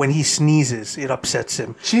when he sneezes, it upsets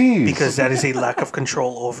him. Jeez. Because that is a lack of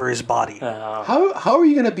control over his body. how are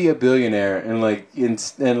you gonna be a billionaire and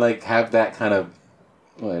have that kind of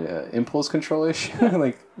impulse control issue?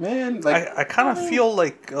 I kind of feel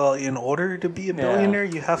like in order to be a billionaire,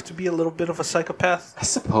 you have to be a little bit of a psychopath. I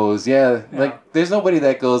suppose, yeah. Like, there's nobody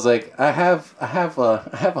that goes like, I have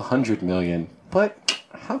 100 million, but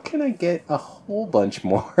how can I get a whole bunch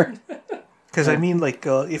more? Because I mean, like,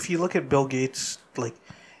 if you look at Bill Gates, like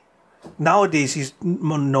nowadays he's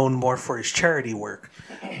known more for his charity work,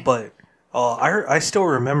 but I still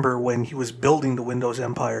remember when he was building the Windows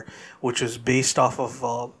Empire, which was based off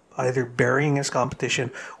of either burying his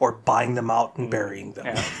competition or buying them out and burying them.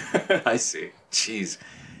 Yeah. I see. Jeez.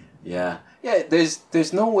 Yeah. Yeah,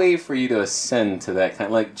 there's no way for you to ascend to that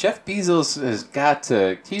kind. Like, Jeff Bezos has got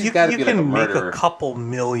to... He's got to be like a murderer. You can make a couple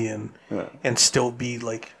million and still be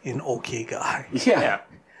like an okay guy. Yeah.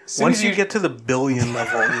 Once you get to the billion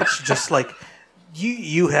level, it's just like...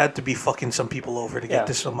 You had to be fucking some people over to get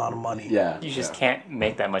this amount of money. Yeah. You just can't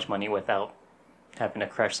make that much money without having to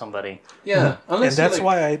crush somebody. Yeah. And that's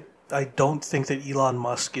why I don't think that Elon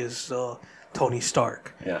Musk is Tony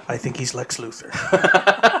Stark. Yeah. I think he's Lex Luthor.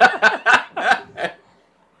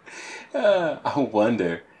 I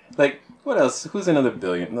wonder. Like, what else? Who's another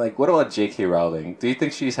billion? Like, what about J.K. Rowling? Do you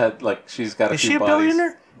think she's got a few bodies? Is she a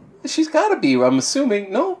billionaire? She's got to be. I'm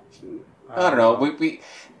assuming. No? I don't know. We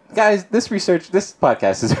guys, this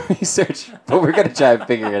podcast is research, but we're going to try and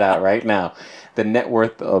figure it out right now. The net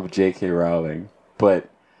worth of J.K. Rowling. But,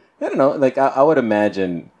 I don't know. Like, I would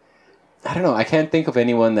imagine... I don't know. I can't think of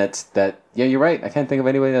anyone that. Yeah, you're right. I can't think of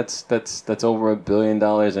anybody that's over $1 billion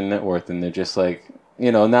in net worth, and they're just like,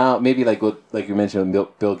 now maybe like you mentioned,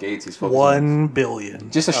 Bill Gates. He's focused on $1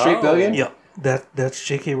 billion. Just a straight billion. Yeah, that's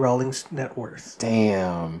J.K. Rowling's net worth.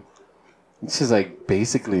 Damn. This is like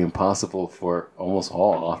basically impossible for almost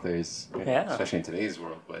all authors, especially in today's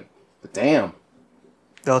world. But damn.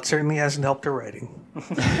 Though it certainly hasn't helped her writing.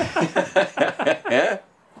 Yeah.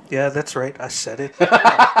 Yeah, that's right. I said it.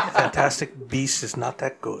 Fantastic Beasts is not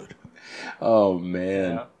that good. Oh,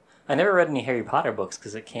 man. Yeah. I never read any Harry Potter books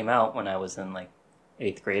because it came out when I was in like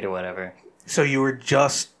 8th grade or whatever. So you were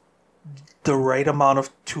just the right amount of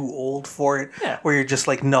too old for it, where you're just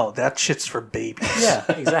like, no, that shit's for babies. Yeah,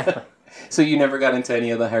 exactly. So you never got into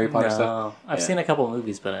any of the Harry Potter stuff? No, I've seen a couple of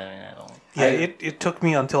movies, but I don't. Yeah, it took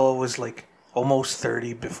me until I was like almost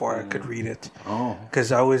 30 before I could read it. Oh.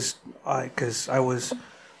 Because I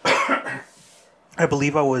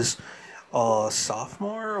believe I was a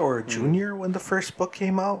sophomore or a junior when the first book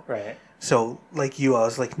came out. Right. So, like you, I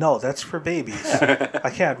was like, no, that's for babies.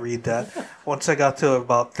 I can't read that. Once I got to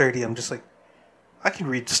about 30, I'm just like, I can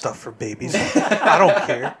read stuff for babies. I don't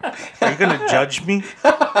care. Are you going to judge me?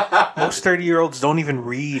 Most 30-year-olds don't even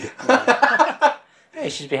read. Hey,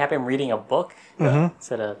 you should be happy I'm reading a book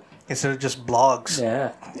instead of just blogs.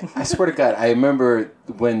 Yeah. I swear to God, I remember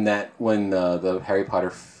when the Harry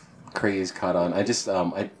Potter craze caught on. I just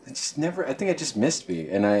never. I think it just missed me,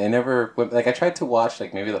 and I never went, like I tried to watch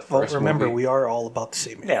like maybe the first. Well, remember movie. we are all about the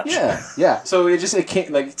same age. Yeah. So it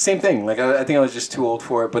came like same thing. Like I think I was just too old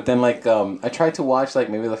for it. But then like I tried to watch like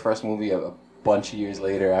maybe the first movie bunch of years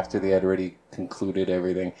later after they had already concluded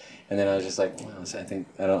everything, and then I was just like, well,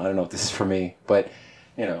 I don't know if this is for me, but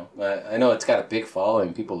you know, I know it's got a big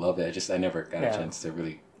following, people love it. I never got a chance to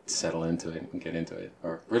really settle into it and get into it,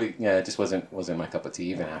 or really, it just wasn't my cup of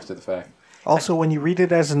tea even after the fact. Also, when you read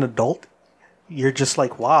it as an adult, you're just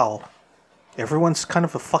like, wow, everyone's kind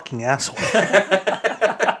of a fucking asshole.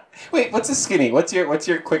 Wait, what's a skinny? What's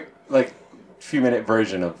your quick few-minute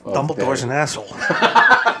version of Dumbledore's an asshole.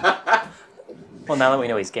 Well, now that we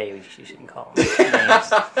know he's gay, you shouldn't call him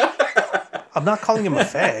names. I'm not calling him a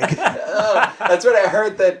fag. That's what I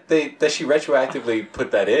heard that she retroactively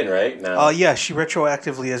put that in, right? Now. Yeah, she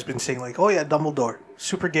retroactively has been saying like, oh yeah, Dumbledore,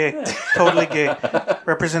 super gay, totally gay.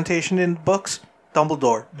 Representation in books,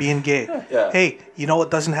 Dumbledore being gay. Yeah. Hey, you know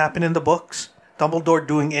what doesn't happen in the books? Dumbledore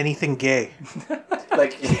doing anything gay.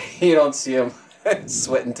 Like you don't see him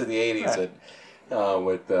sweating to the 80s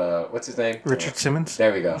with what's his name? Richard Simmons.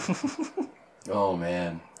 There we go. Oh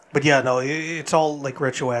man. But yeah, no, it's all like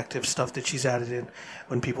retroactive stuff that she's added in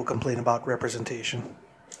when people complain about representation.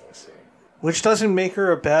 Let's see. Which doesn't make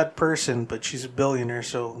her a bad person, but she's a billionaire,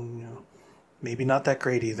 so you know, maybe not that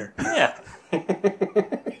great either. Yeah.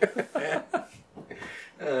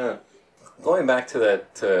 Going back to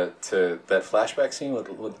that flashback scene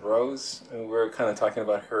with Rose, and we were kind of talking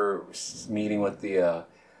about her meeting with the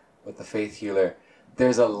faith healer.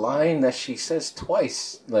 There's a line that she says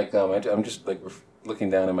twice. Like I'm just like looking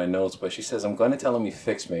down in my notes, but she says, "I'm going to tell him you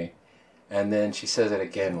fixed me," and then she says it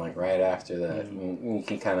again, like right after that. And you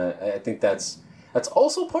can kind of, I think that's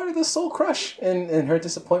also part of the soul crush and her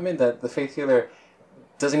disappointment that the faith healer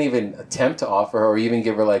doesn't even attempt to offer her or even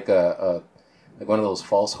give her like like one of those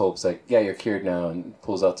false hopes, like, yeah, you're cured now, and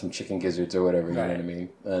pulls out some chicken gizzards or whatever, you know what I mean?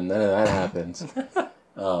 And none of that happens.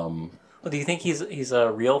 Well, do you think he's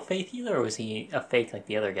a real faith healer, or was he a fake like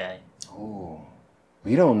the other guy? Oh,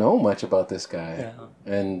 we don't know much about this guy.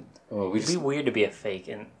 Yeah. And it'd be weird to be a fake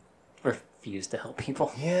and refuse to help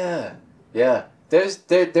people. Yeah. There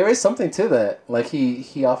is something to that. Like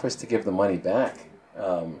he offers to give the money back.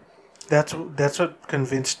 That's what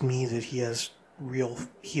convinced me that he has real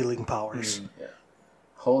healing powers. Yeah.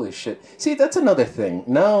 Holy shit. See, that's another thing.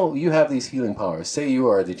 Now you have these healing powers. Say you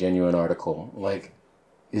are the genuine article. Like,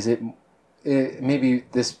 is it maybe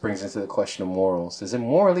this brings into the question of morals. Is it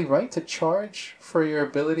morally right to charge for your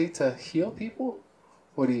ability to heal people?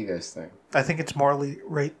 What do you guys think? I think it's morally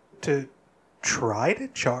right to try to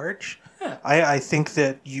charge. Yeah. I think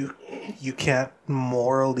that you can't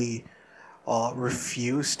morally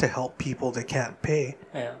refuse to help people that can't pay.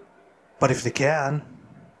 Yeah. But if they can...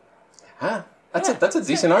 Huh? That's a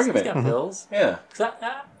decent argument. He's got bills. Yeah.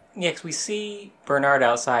 Because we see Bernard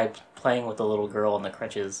outside playing with the little girl in the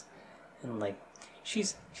crutches. And, like,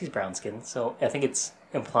 she's brown-skinned, so I think it's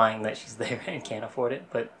implying that she's there and can't afford it.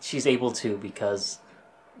 But she's able to because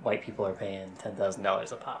white people are paying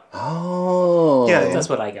 $10,000 a pop. Oh. Yeah. That's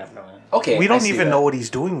what I got from it. Okay. We don't even know what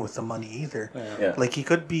he's doing with the money either. Yeah. Like, he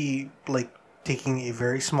could be, like, taking a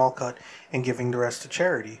very small cut and giving the rest to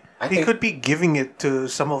charity. I He think- could be giving it to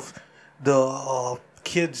some of the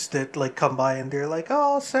kids that like come by and they're like,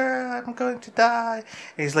 "Oh, sir, I'm going to die."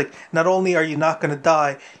 And he's like, "Not only are you not going to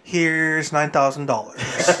die, here's $9,000."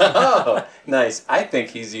 Oh, nice. I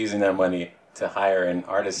think he's using that money to hire an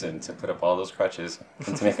artisan to put up all those crutches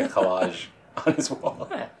and to make a collage on his wall.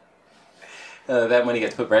 That money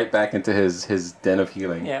gets put right back into his den of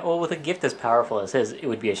healing. Yeah, well, with a gift as powerful as his, it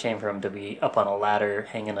would be a shame for him to be up on a ladder,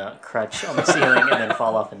 hanging a crutch on the ceiling, and then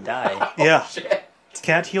fall off and die. Yeah. Shit.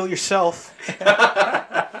 Can't heal yourself.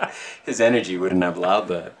 His energy wouldn't have allowed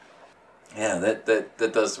that. Yeah,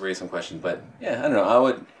 that does raise some questions. But yeah, I don't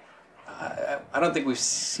know. I don't think we've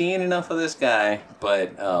seen enough of this guy.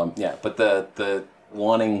 But but the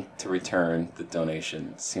wanting to return the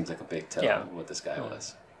donation seems like a big tell of what this guy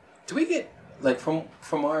was. Do we get, like, from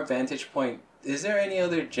our vantage point, is there any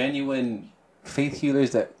other genuine faith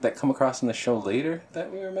healers that come across in the show later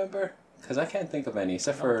that we remember? Because I can't think of any,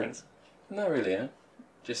 except for... Not really, huh?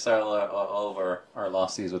 Just all of our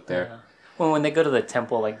losties with their... Yeah. Well, when they go to the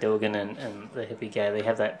temple, like Dogen and the hippie guy, they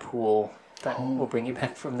have that pool that will bring you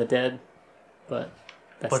back from the dead. But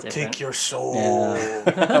that's different. Take your soul.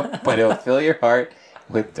 Yeah. But it'll fill your heart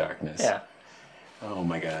with darkness. Yeah. Oh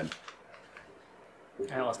my god. All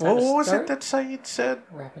right, well, it's What time to was start it that Saeed said?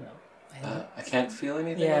 wrapping up. I can't feel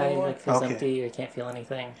anything Yeah, he anymore? like feels Okay. empty or can't feel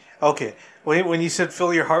anything. Okay. When you said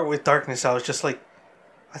fill your heart with darkness, I was just like,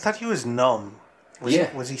 I thought he was numb.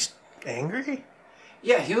 Was he angry?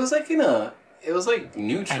 Yeah, he was like it was like I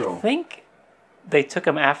neutral. think they took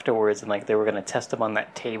him afterwards and like they were going to test him on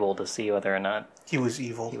that table to see whether or not He was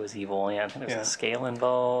evil. he was evil. Yeah, I think there was a scale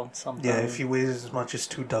involved. Something. Yeah, if he weighs as much as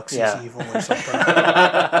 2 ducks, Yeah. he's evil or something.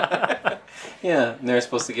 Yeah, and they're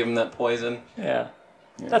supposed to give him that poison. Yeah,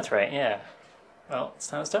 that's right. Yeah. Well, it's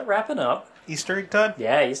time to start wrapping up. Easter egg time?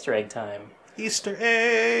 Yeah, Easter egg time. Easter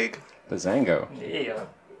egg! Bazango. Yeah.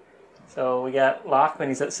 So we got Locke when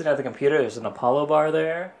he's sitting at the computer. There's an Apollo bar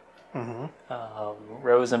there. Mm-hmm.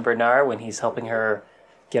 Rose and Bernard when he's helping her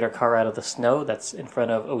get her car out of the snow. That's in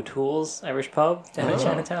front of O'Toole's Irish pub down in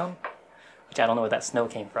Chinatown. Which I don't know where that snow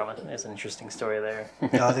came from. There's an interesting story there.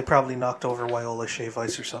 They probably knocked over Viola shave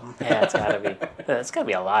ice or something. Yeah, it's gotta be. It's gotta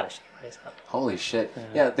be a lot of shit. Right? Holy shit.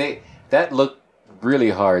 Yeah, that looked really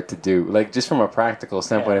hard to do. Like, just from a practical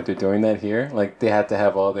standpoint, if they're doing that here, like, they had to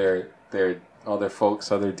have all their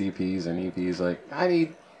folks, other DPs and EPs, like,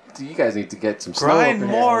 you guys need to get some snow Grind up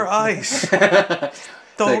in more here. ice!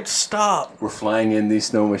 Don't stop! We're flying in these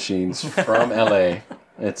snow machines from LA.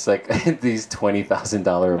 It's like these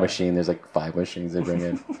 $20,000 machine. There's like 5 machines they bring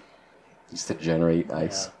in just to generate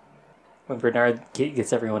ice. Yeah. When Bernard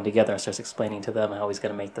gets everyone together and starts explaining to them how he's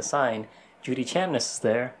going to make the sign, Judy Chamness is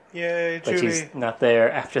there. Yay, But Judy. she's not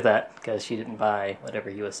there after that because she didn't buy whatever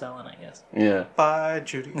he was selling, I guess. Yeah. Bye,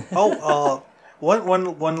 Judy. Oh,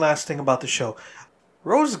 one last thing about the show.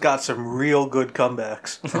 Rose got some real good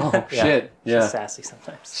comebacks. Oh, shit. Yeah. She's sassy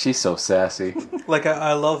sometimes. She's so sassy. Like,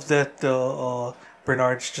 I love that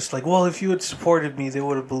Bernard's just like, well, if you had supported me, they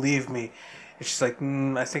would have believed me. And she's like,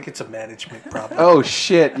 I think it's a management problem. Oh,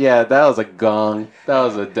 shit. Yeah, that was a gong. That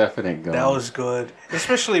was a definite gong. That was good.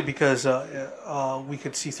 Especially because we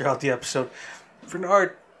could see throughout the episode,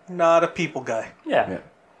 Bernard, not a people guy. Yeah.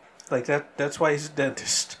 Like, that's why he's a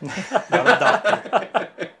dentist, not a doctor.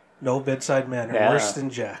 No bedside manner. Yeah. Worse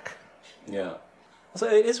than Jack. Yeah. So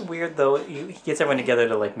it is weird, though. He gets everyone together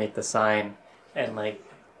to, like, make the sign, and, like,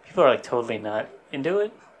 people are, like, totally not into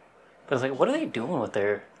it. But it's like, what are they doing with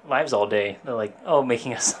their lives all day? They're like, oh,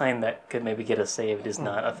 making a sign that could maybe get us saved is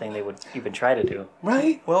not a thing they would even try to do.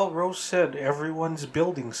 Right? Well, Rose said everyone's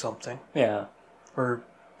building something. Yeah. Or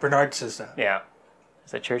Bernard says that. Yeah.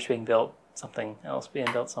 Is a church being built? Something else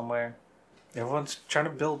being built somewhere? Everyone's trying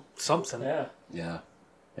to build something. Yeah. Yeah.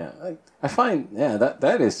 Yeah. I find,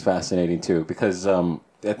 that is fascinating, too, because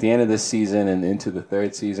at the end of this season and into the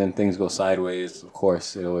 3rd season, things go sideways. Of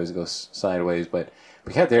course, it always goes sideways, but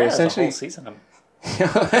yeah, they're essentially... The whole season.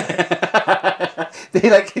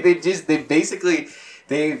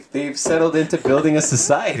 They've settled into building a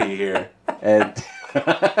society here, and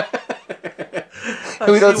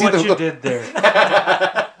I see what you did there.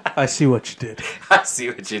 I see what you did. I see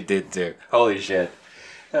what you did too. Holy shit,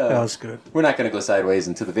 That was good. we're not gonna go sideways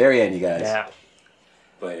until the very end, you guys. Yeah.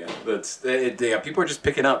 But yeah, people are just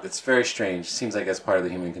picking up. It's very strange. Seems like that's part of the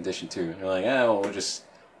human condition too. You're like, we'll just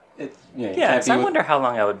you Yeah, can't so I be wonder how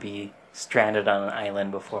long I would be stranded on an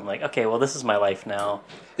island before I'm like, okay, well, this is my life now.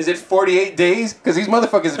 Is it 48 days? Because these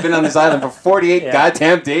motherfuckers have been on this island for 48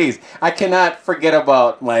 goddamn days. I cannot forget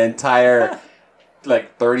about my entire,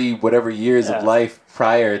 30 whatever years of life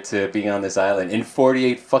prior to being on this island in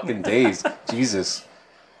 48 fucking days. Jesus.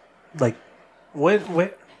 Like,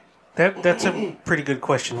 when that's a pretty good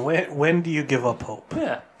question. When do you give up hope?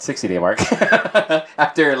 Yeah. 60-day mark.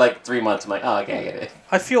 After 3 months, I'm like, oh, okay, I get it.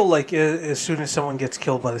 I feel like as soon as someone gets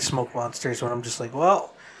killed by the smoke monsters, when I'm just like,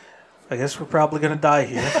 well, I guess we're probably going to die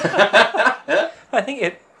here. I think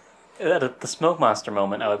at the smoke monster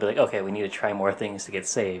moment, I would be like, okay, we need to try more things to get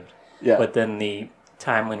saved. Yeah. But then the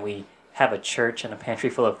time when we have a church and a pantry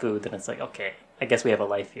full of food, then it's like, okay, I guess we have a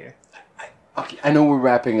life here. Okay, I know we're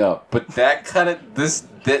wrapping up, but that kind of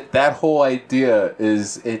that whole idea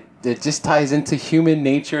is it just ties into human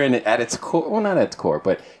nature and at its core, well, not at its core,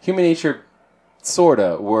 but human nature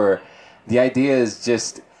sorta, where the idea is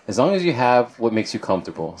just as long as you have what makes you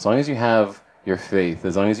comfortable, as long as you have your faith,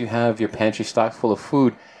 as long as you have your pantry stocked full of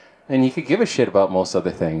food, then you could give a shit about most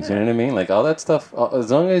other things. You know what I mean? Like all that stuff.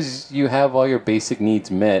 As long as you have all your basic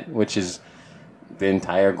needs met, which is the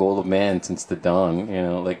entire goal of man since the dawn,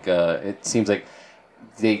 it seems like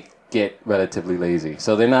they get relatively lazy.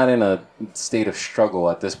 So they're not in a state of struggle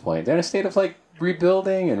at this point. They're in a state of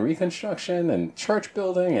rebuilding and reconstruction and church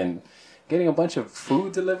building and getting a bunch of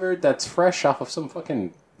food delivered that's fresh off of some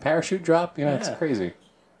fucking parachute drop. It's crazy.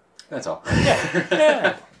 That's all.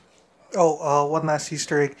 Yeah. Oh, one last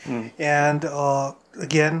Easter egg. And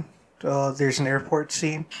again, there's an airport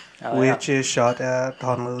scene, which is shot at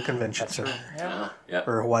Honolulu Convention Center. Yeah.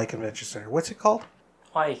 Or Hawaii Convention Center. What's it called?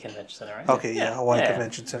 Hawaii Convention Center, right? Okay, Hawaii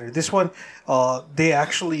Convention Center. This one, they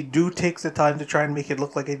actually do take the time to try and make it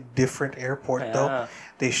look like a different airport, though.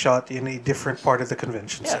 They shot in a different part of the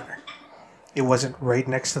convention center. It wasn't right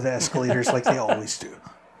next to the escalators like they always do.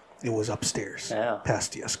 It was upstairs,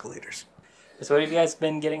 past the escalators. So what have you guys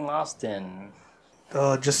been getting lost in?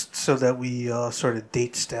 Just so that we sort of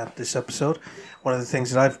date stamp this episode, one of the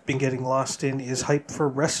things that I've been getting lost in is hype for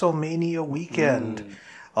WrestleMania weekend.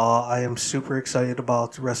 I am super excited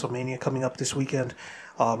about WrestleMania coming up this weekend.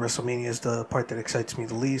 WrestleMania is the part that excites me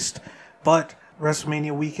the least. But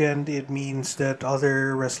WrestleMania weekend, it means that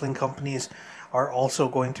other wrestling companies are also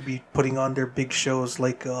going to be putting on their big shows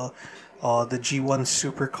like the G1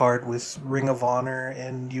 Supercard with Ring of Honor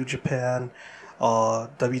and New Japan.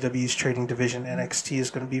 WWE's trading division NXT is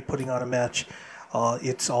going to be putting on a match.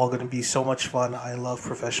 It's all going to be so much fun. I love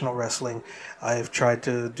professional wrestling. I've tried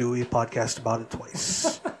to do a podcast about it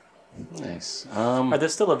twice. Nice. Are they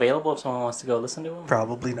still available if someone wants to go listen to them?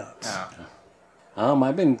 Probably not.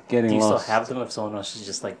 I've been getting Do you lost. still have them if someone wants to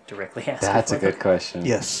just like directly ask? That's for a good them? question.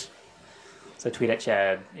 Yes. So tweet at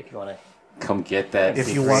Chad if you want to. Come get that.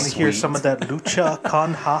 If you want to hear some of that lucha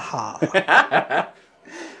con ha-ha.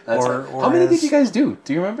 How many did you guys do?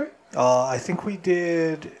 Do you remember? I think we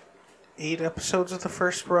did 8 episodes of the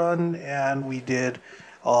first run, and we did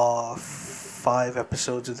 5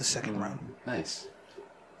 episodes of the second run. Nice.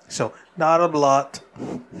 So, not a lot.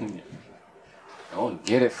 Oh,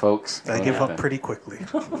 get it, folks. I give up pretty quickly.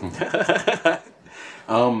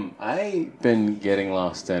 I've been getting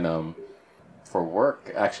lost in for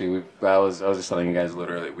work. Actually, I was just telling you guys a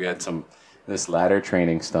little earlier. We had this ladder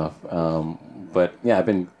training stuff. But yeah, I've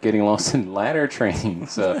been getting lost in ladder training.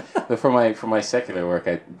 So for my secular work,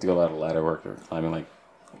 I do a lot of ladder work, or climbing like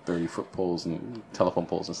 30-foot poles and telephone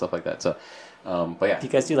poles and stuff like that. So, but yeah. Do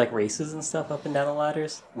you guys do like races and stuff up and down the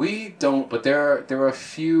ladders? We don't, but there are a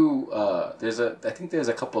few. I think there's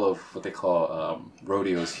a couple of what they call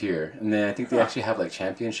rodeos here, and then I think they actually have like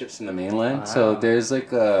championships in the mainland. Wow. So there's like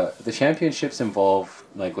the championships involve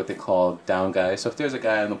like what they call down guys. So if there's a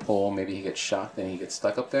guy on the pole, maybe he gets shot, then he gets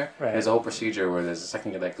stuck up there. Right. There's a whole procedure where there's a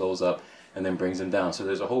second guy that goes up and then brings him down. So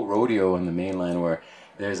there's a whole rodeo in the mainland where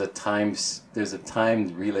there's a timed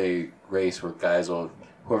relay race where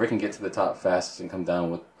whoever can get to the top fastest and come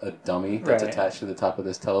down with a dummy that's attached to the top of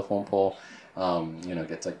this telephone pole,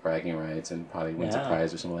 gets like bragging rights and probably wins a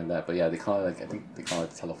prize or something like that. But yeah, I think they call it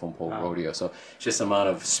the telephone pole rodeo. So it's just amount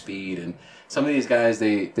of speed, and some of these guys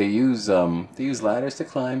they use ladders to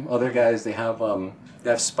climb. Other guys they have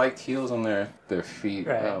spiked heels on their feet,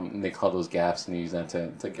 and they call those gaffs, and they use that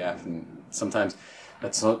to gaff. And sometimes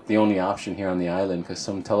that's not the only option here on the island, because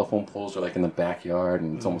some telephone poles are like in the backyard,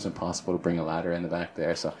 and it's almost impossible to bring a ladder in the back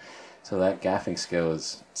there. So that gaffing skill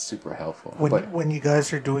is super helpful. When you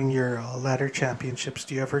guys are doing your ladder championships,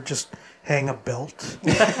 do you ever just hang a belt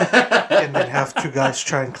and then have 2 guys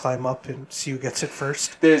try and climb up and see who gets it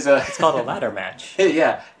first? It's called a ladder match.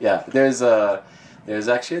 Yeah. There's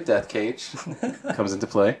actually a death cage comes into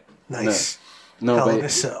play. Nice. No, Hell in a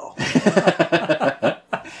cell.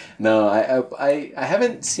 No, I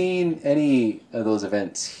haven't seen any of those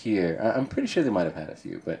events here. I'm pretty sure they might have had a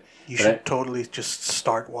few, but you should totally just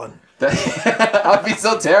start one. I'd be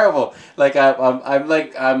so terrible. Like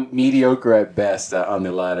I'm mediocre at best on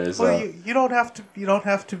the ladders. Well, you don't have to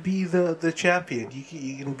be the champion.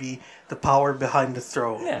 You can be the power behind the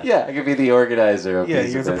throne. Yeah, I could be the organizer of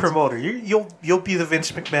these you're events. the promoter. You'll be the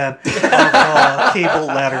Vince McMahon of cable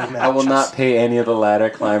ladder matches. I will not pay any of the ladder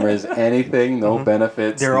climbers anything. No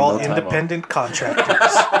benefits. They're all independent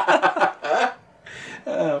contractors.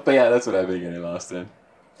 But yeah, that's what I've been getting lost in.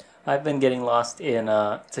 I've been getting lost in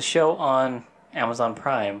it's a show on Amazon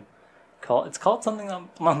Prime. It's called something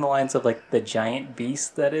along the lines of like the giant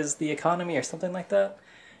beast that is the economy or something like that.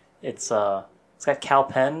 It's got Cal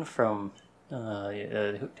Penn from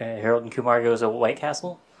Harold and Kumar Goes to White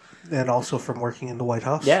Castle. And also from working in the White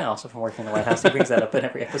House. Yeah, also from working in the White House. He brings that up in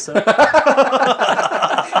every episode.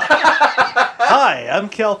 Hi, I'm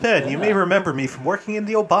Cal Penn. You may remember me from working in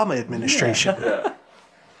the Obama administration. Yeah.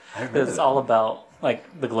 It's all about like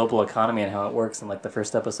the global economy and how it works, and like the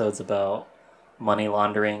first episode's about money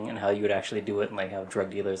laundering and how you would actually do it, and like how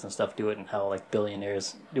drug dealers and stuff do it, and how like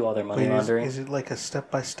billionaires do all their money laundering. Is it like a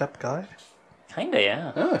step-by-step guide? Kinda,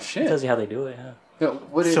 yeah. Oh shit! It tells you how they do it. Yeah.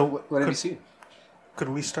 What have you seen? Could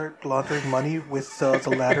we start laundering money with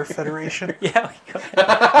the Ladder Federation? Yeah, we could.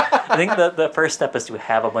 I think the first step is to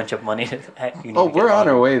have a bunch of money. We're on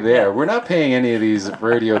our way there. Yeah. We're not paying any of these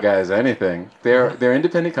radio guys anything. They're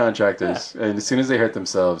independent contractors, and as soon as they hurt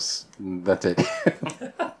themselves, that's it.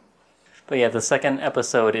 But yeah, the second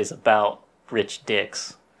episode is about rich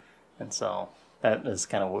dicks, and so that is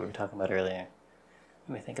kind of what we were talking about earlier.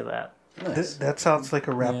 Let me think of that. Nice. That sounds like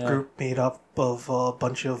a rap group made up of a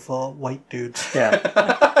bunch of white dudes. Yeah.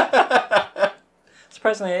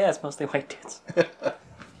 Surprisingly, yeah, it's mostly white dudes.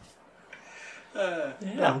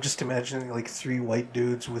 I'm just imagining like 3 white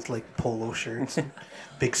dudes with like polo shirts and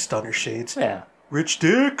big stunner shades. Yeah. Rich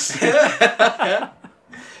dicks.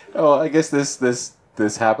 Oh, I guess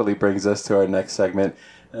this happily brings us to our next segment.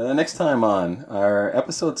 Next time on, our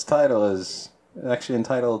episode's title is actually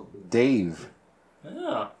entitled Dave.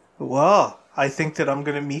 Oh. Wow. I think that I'm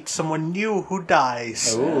going to meet someone new who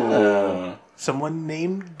dies. Ooh. Someone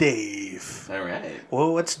named Dave. All right.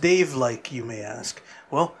 Well, what's Dave like, you may ask?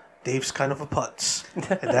 Well, Dave's kind of a putz,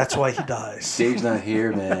 and that's why he dies. Dave's not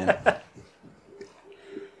here, man.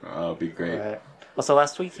 Oh, it'll be great. Right. Well, so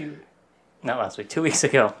last week 2 weeks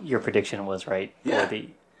ago, your prediction was right Yeah. for the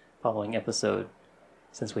following episode,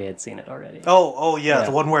 since we had seen it already. Oh, yeah, Yeah.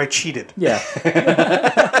 the one where I cheated. Yeah.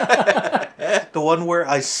 The one where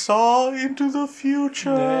I saw into the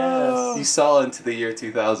future. Yes. You saw into the year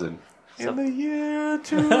 2000. In the year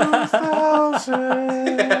 2000. All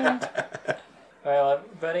right, well,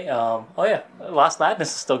 everybody. Lost Madness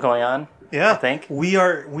is still going on. Yeah, I think. we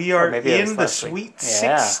are maybe it was in the last week. Sweet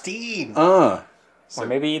Yeah. 16. Or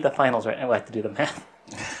maybe the finals right now. We'll have to do the math.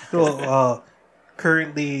 Well,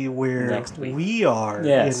 currently where Next week. we are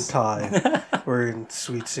Yes. in time, we're in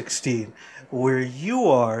Sweet 16. Where you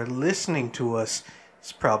are listening to us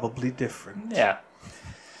is probably different. Yeah.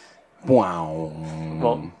 Wow.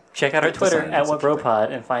 Well, check out our Twitter Design at is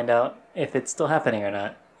WhatBroPod and find out if it's still happening or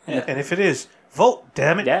not. And if it is, vote,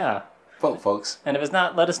 damn it. Yeah. Vote, folks. And if it's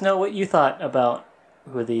not, let us know what you thought about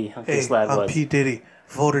who the hunkiest lad I'm was. P. Diddy.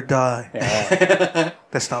 Vote or die. Yeah.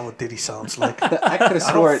 That's not what Diddy sounds like. I could have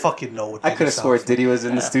I swore. don't fucking know what I Diddy could have swore sounds Diddy was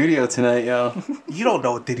in the studio tonight, yo. like. You don't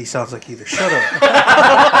know what Diddy sounds like either. Shut up.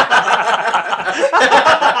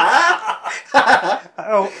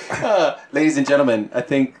 Ladies and gentlemen, I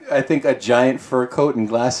think a giant fur coat and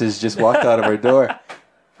glasses just walked out of our door.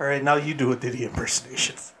 All right, now you do a Diddy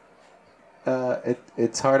impersonation.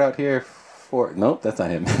 It's hard out here for. Nope, that's not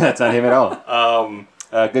him. That's not him at all.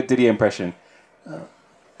 Good Diddy impression.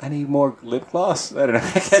 I need more lip gloss. I don't know.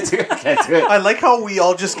 I can't do it. I like how we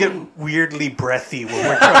all just get weirdly breathy when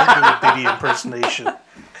we're trying to do a Diddy impersonation.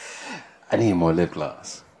 I need more lip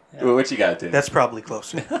gloss. Well, what you got, Tim? That's probably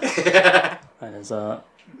closer. And is, so,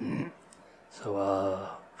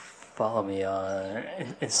 follow me on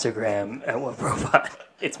Instagram at WhatBroPod.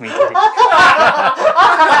 It's me, Diddy.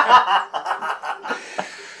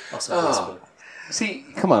 Also Facebook. See,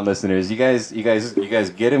 come on, listeners. You guys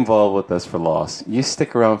get involved with us for Lost. You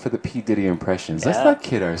stick around for the P. Diddy impressions. Let's Yeah. not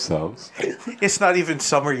kid ourselves. It's not even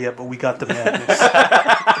summer yet, but we got the madness.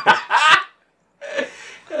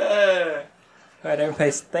 All right,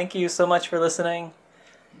 everybody. Thank you so much for listening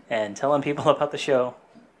and telling people about the show.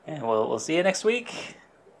 And we'll see you next week.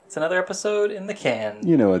 It's another episode in the can.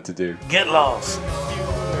 You know what to do. Get lost. You